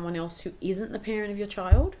live with someone else who isn't the parent of your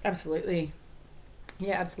child? Absolutely.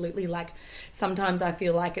 Yeah, absolutely. Like, sometimes I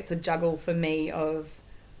feel like it's a juggle for me of,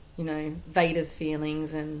 you know, Vader's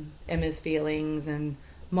feelings and Emma's feelings and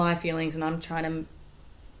my feelings, and I'm trying to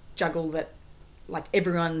juggle that, like,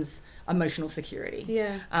 everyone's emotional security.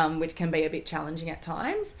 Yeah. Which can be a bit challenging at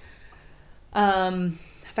times.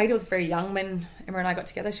 Vader was very young when Emma and I got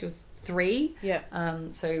together. She was 3. Yeah.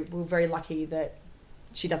 So we were very lucky that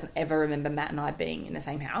she doesn't ever remember Matt and I being in the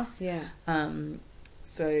same house. Yeah.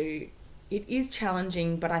 So it is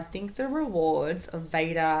challenging, but I think the rewards of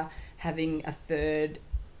Vader having a third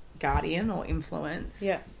guardian or influence,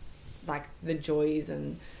 Yeah. like the joys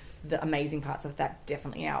and the amazing parts of that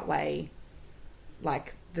definitely outweigh,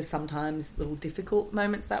 like, the sometimes little difficult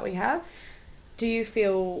moments that we have. Do you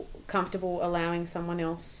feel comfortable allowing someone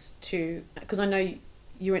else to, because I know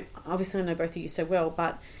obviously I know both of you so well,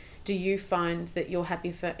 but do you find that you're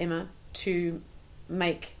happy for Emma to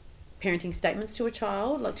make parenting statements to a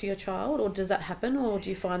child, like to your child, or does that happen, or do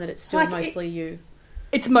you find that it's still mostly you?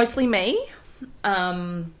 It's mostly me,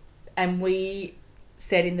 and we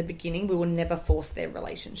said in the beginning we will never force their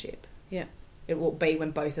relationship. Yeah. It will be when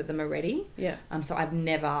both of them are ready. Yeah. So I've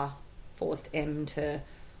never forced Em to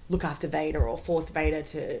look after Vader or force Vader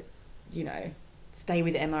to, you know, stay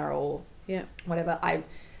with Emma or Yeah. whatever. I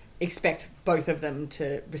expect both of them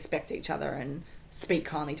to respect each other and speak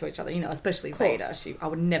kindly to each other, you know, especially Vader. I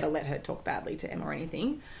would never let her talk badly to Emma or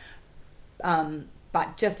anything.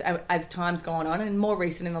 But just as time's gone on, and more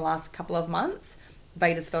recent in the last couple of months,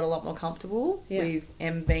 Vader's felt a lot more comfortable with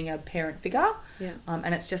Em being a parent figure. Yeah.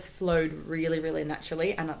 And it's just flowed really, really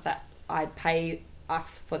naturally, and that I pay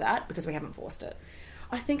us for that because we haven't forced it.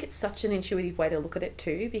 I think it's such an intuitive way to look at it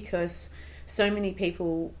too, because so many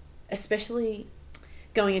people, especially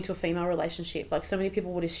going into a female relationship, like so many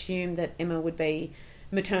people would assume that Emma would be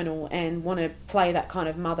maternal and want to play that kind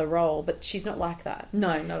of mother role, but she's not like that.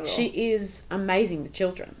 No, not at all. She is amazing with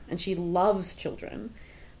children and she loves children,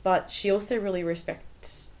 but she also really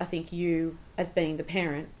respects, I think, you as being the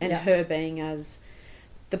parent and her being as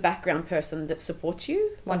the background person that supports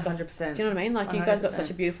you. 100%. Do you know what I mean? Like 100%. You guys got such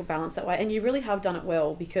a beautiful balance that way, and you really have done it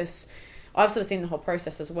well, because I've sort of seen the whole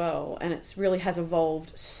process as well, and it's really has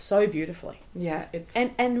evolved so beautifully. Yeah, it's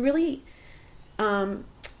and really,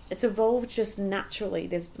 it's evolved just naturally.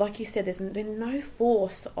 There's, like you said, there's been no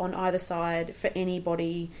force on either side for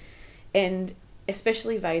anybody, and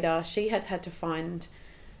especially Vader. She has had to find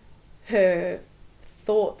her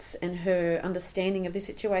thoughts and her understanding of the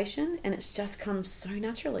situation, and it's just come so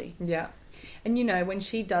naturally. Yeah. And you know, when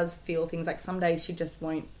she does feel things, like some days she just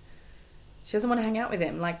won't, she doesn't want to hang out with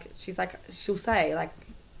him. Like, she's like, she'll say, like,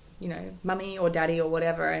 you know, mummy or daddy or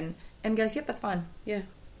whatever, and Em goes, yep, that's fine. Yeah.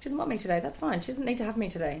 She doesn't want me today, that's fine. She doesn't need to have me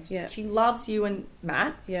today. Yeah. She loves you and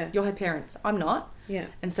Matt. Yeah. You're her parents. I'm not. Yeah.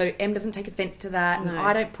 And so Em doesn't take offence to that, and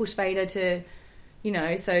I don't push Vader to, you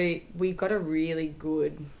know, so we've got a really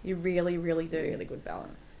good... You really, really do. Really good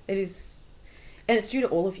balance. It is... And it's due to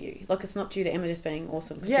all of you. Like, it's not due to Emma just being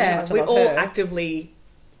awesome. 'Cause you know how Yeah, much I we love all her. actively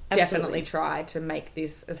Absolutely. definitely try to make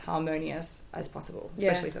this as harmonious as possible,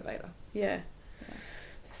 especially for Veda. Yeah.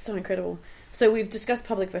 So incredible. So we've discussed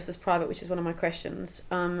public versus private, which is one of my questions.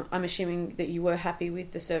 I'm assuming that you were happy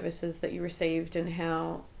with the services that you received and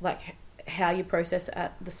how your process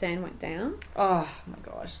at the SAN went down. Oh my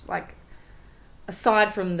gosh. Like,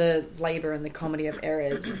 aside from the labour and the comedy of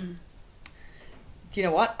errors, do you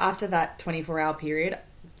know what? After that 24-hour period,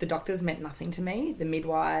 the doctors meant nothing to me. The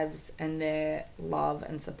midwives and their love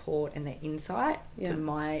and support and their insight to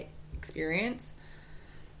my experience.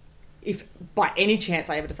 If by any chance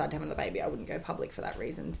I ever decide to have another baby, I wouldn't go public for that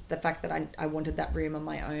reason. The fact that I wanted that room on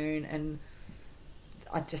my own, and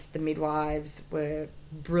the midwives were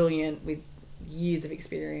brilliant with years of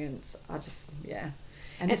experience.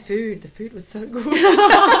 And the food was so good.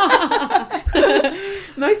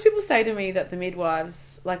 Most people say to me that the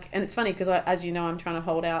midwives, and it's funny because as you know, I'm trying to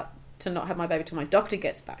hold out to not have my baby till my doctor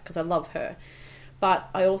gets back because I love her. But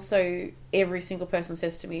I also, every single person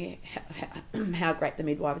says to me how great the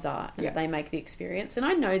midwives are and that they make the experience. And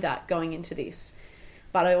I know that going into this.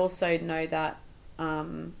 But I also know that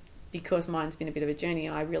because mine's been a bit of a journey,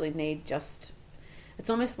 I really need it's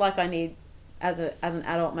almost like I need, as an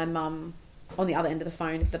adult, my mum on the other end of the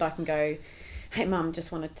phone that I can go, hey mum,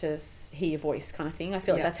 just wanted to hear your voice kind of thing. I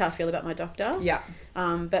feel like that's how I feel about my doctor. Yeah.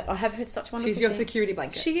 But I have heard such wonderful She's your things. security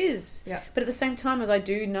blanket. She is. Yeah. But at the same time, as I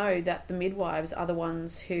do know that the midwives are the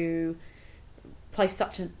ones who play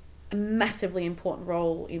such a massively important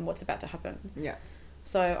role in what's about to happen. Yeah.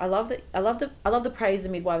 So I love the praise the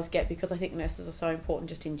midwives get because I think nurses are so important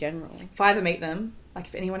just in general. If I ever meet them,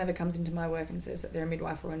 if anyone ever comes into my work and says that they're a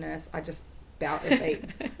midwife or a nurse, I just bow at their feet.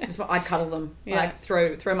 I'd cuddle them. Yeah.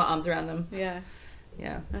 Throw my arms around them. Yeah.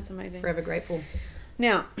 Yeah. That's amazing. Forever grateful.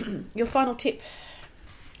 Now, your final tip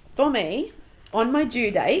for me on my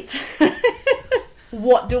due date.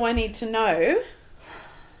 What do I need to know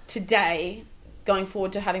today going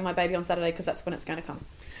forward to having my baby on Saturday, because that's when it's going to come?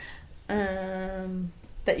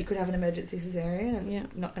 That you could have an emergency cesarean and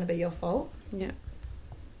it's not going to be your fault. Yeah.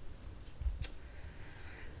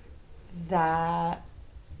 That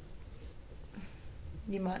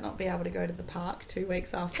you might not be able to go to the park 2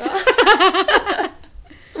 weeks after. I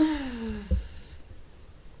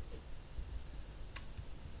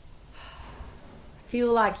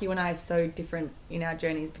feel like you and I are so different in our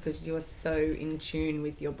journeys because you're so in tune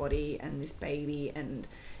with your body and this baby, and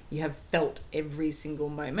you have felt every single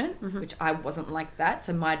moment, which I wasn't like that.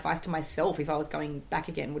 So my advice to myself, if I was going back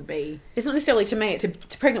again, would be... It's not necessarily to me, it's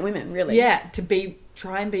to pregnant women, really. Yeah,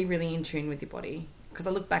 try and be really in tune with your body. Because I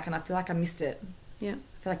look back and I feel like I missed it. Yeah.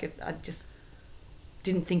 I feel like I just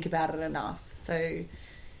didn't think about it enough. So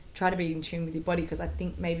try to be in tune with your body, because I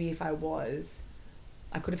think maybe if I was,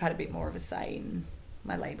 I could have had a bit more of a say in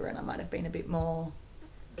my labour, and I might have been a bit more...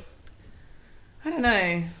 I don't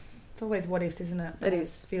know. It's always what ifs, isn't it? It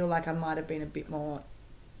is. I feel like I might have been a bit more,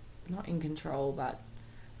 not in control, but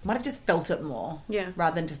I might have just felt it more. Yeah.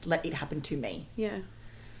 Rather than just let it happen to me. Yeah.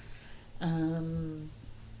 And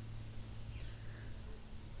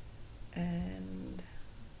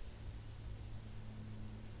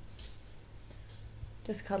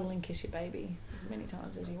just cuddle and kiss your baby as many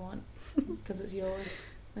times as you want, because it's yours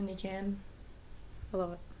and you can. I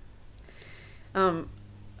love it.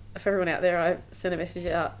 For everyone out there, I sent a message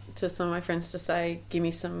out to some of my friends to say, give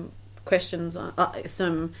me some questions,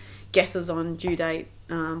 some guesses on due date,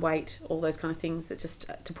 weight, all those kind of things that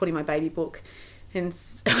just to put in my baby book. And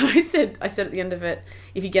I said at the end of it,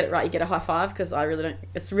 if you get it right, you get a high five, because I really don't.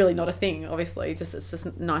 It's really not a thing, obviously. It's just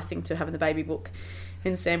a nice thing to have in the baby book.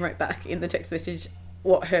 And Sam wrote back in the text message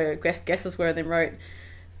what her guesses were, and then wrote,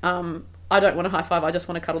 "I don't want a high five. I just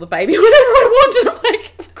want to cuddle the baby whenever I want." And I'm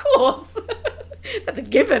like, of course, that's a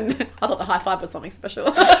given. I thought the high five was something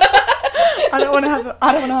special. I don't want a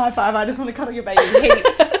high five. I just want to cuddle your baby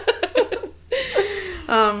heaps.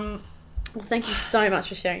 Well, thank you so much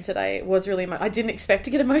for sharing today. It was really... I didn't expect to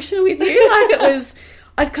get emotional with you.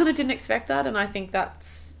 I kind of didn't expect that, and I think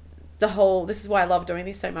that's this is why I love doing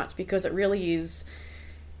this so much, because it really is...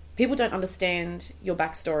 People don't understand your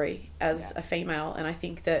backstory as a female, and I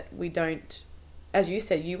think that we don't... As you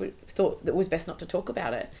said, thought that it was best not to talk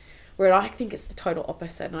about it, where I think it's the total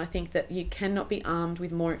opposite, and I think that you cannot be armed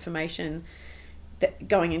with more information that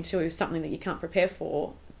going into something that you can't prepare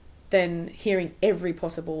for than hearing every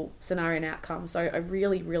possible scenario and outcome. So I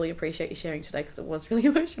really, really appreciate you sharing today, because it was really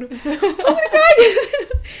emotional. I'm gonna cry.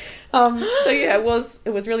 So yeah, it was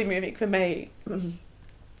really moving for me,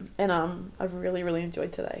 and I've really, really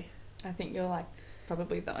enjoyed today. I think you're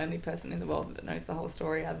probably the only person in the world that knows the whole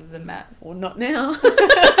story other than Matt. Well, not now. Plenty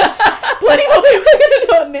more people are going to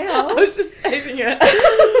know it now. I was just saving it.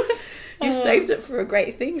 You've saved it for a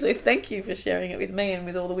great thing, so thank you for sharing it with me and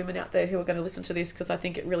with all the women out there who are going to listen to this, because I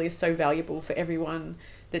think it really is so valuable for everyone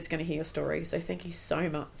that's going to hear your story. So thank you so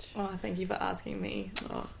much. Oh, thank you for asking me.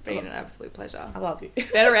 It's been an absolute pleasure. I love you.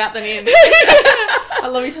 Better out than in. I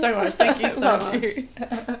love you so much. Thank you so much.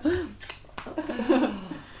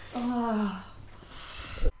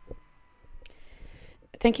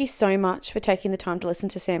 Thank you so much for taking the time to listen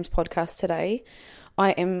to Sam's podcast today.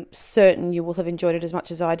 I am certain you will have enjoyed it as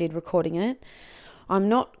much as I did recording it. I'm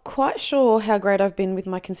not quite sure how great I've been with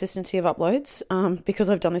my consistency of uploads, because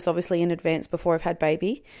I've done this obviously in advance before I've had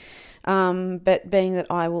baby. But being that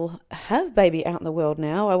I will have baby out in the world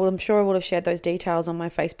now, I'm sure I would have shared those details on my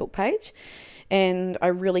Facebook page. And I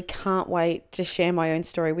really can't wait to share my own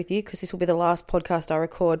story with you, because this will be the last podcast I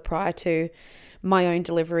record prior to my own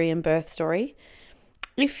delivery and birth story.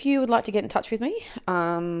 If you would like to get in touch with me,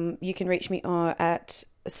 you can reach me at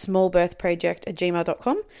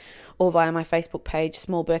smallbirthproject@gmail.com or via my Facebook page,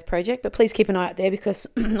 Small Birth Project. But please keep an eye out there, because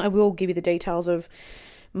I will give you the details of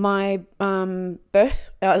my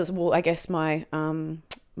birth, well, I guess my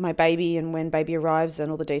baby and when baby arrives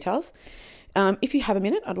and all the details. If you have a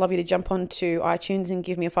minute, I'd love you to jump onto iTunes and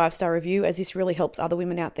give me a 5-star review, as this really helps other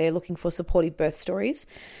women out there looking for supportive birth stories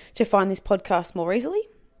to find this podcast more easily.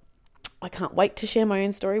 I can't wait to share my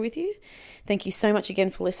own story with you. Thank you so much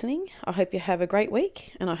again for listening. I hope you have a great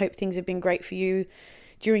week, and I hope things have been great for you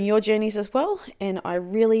during your journeys as well. And I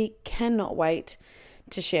really cannot wait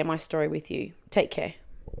to share my story with you. Take care.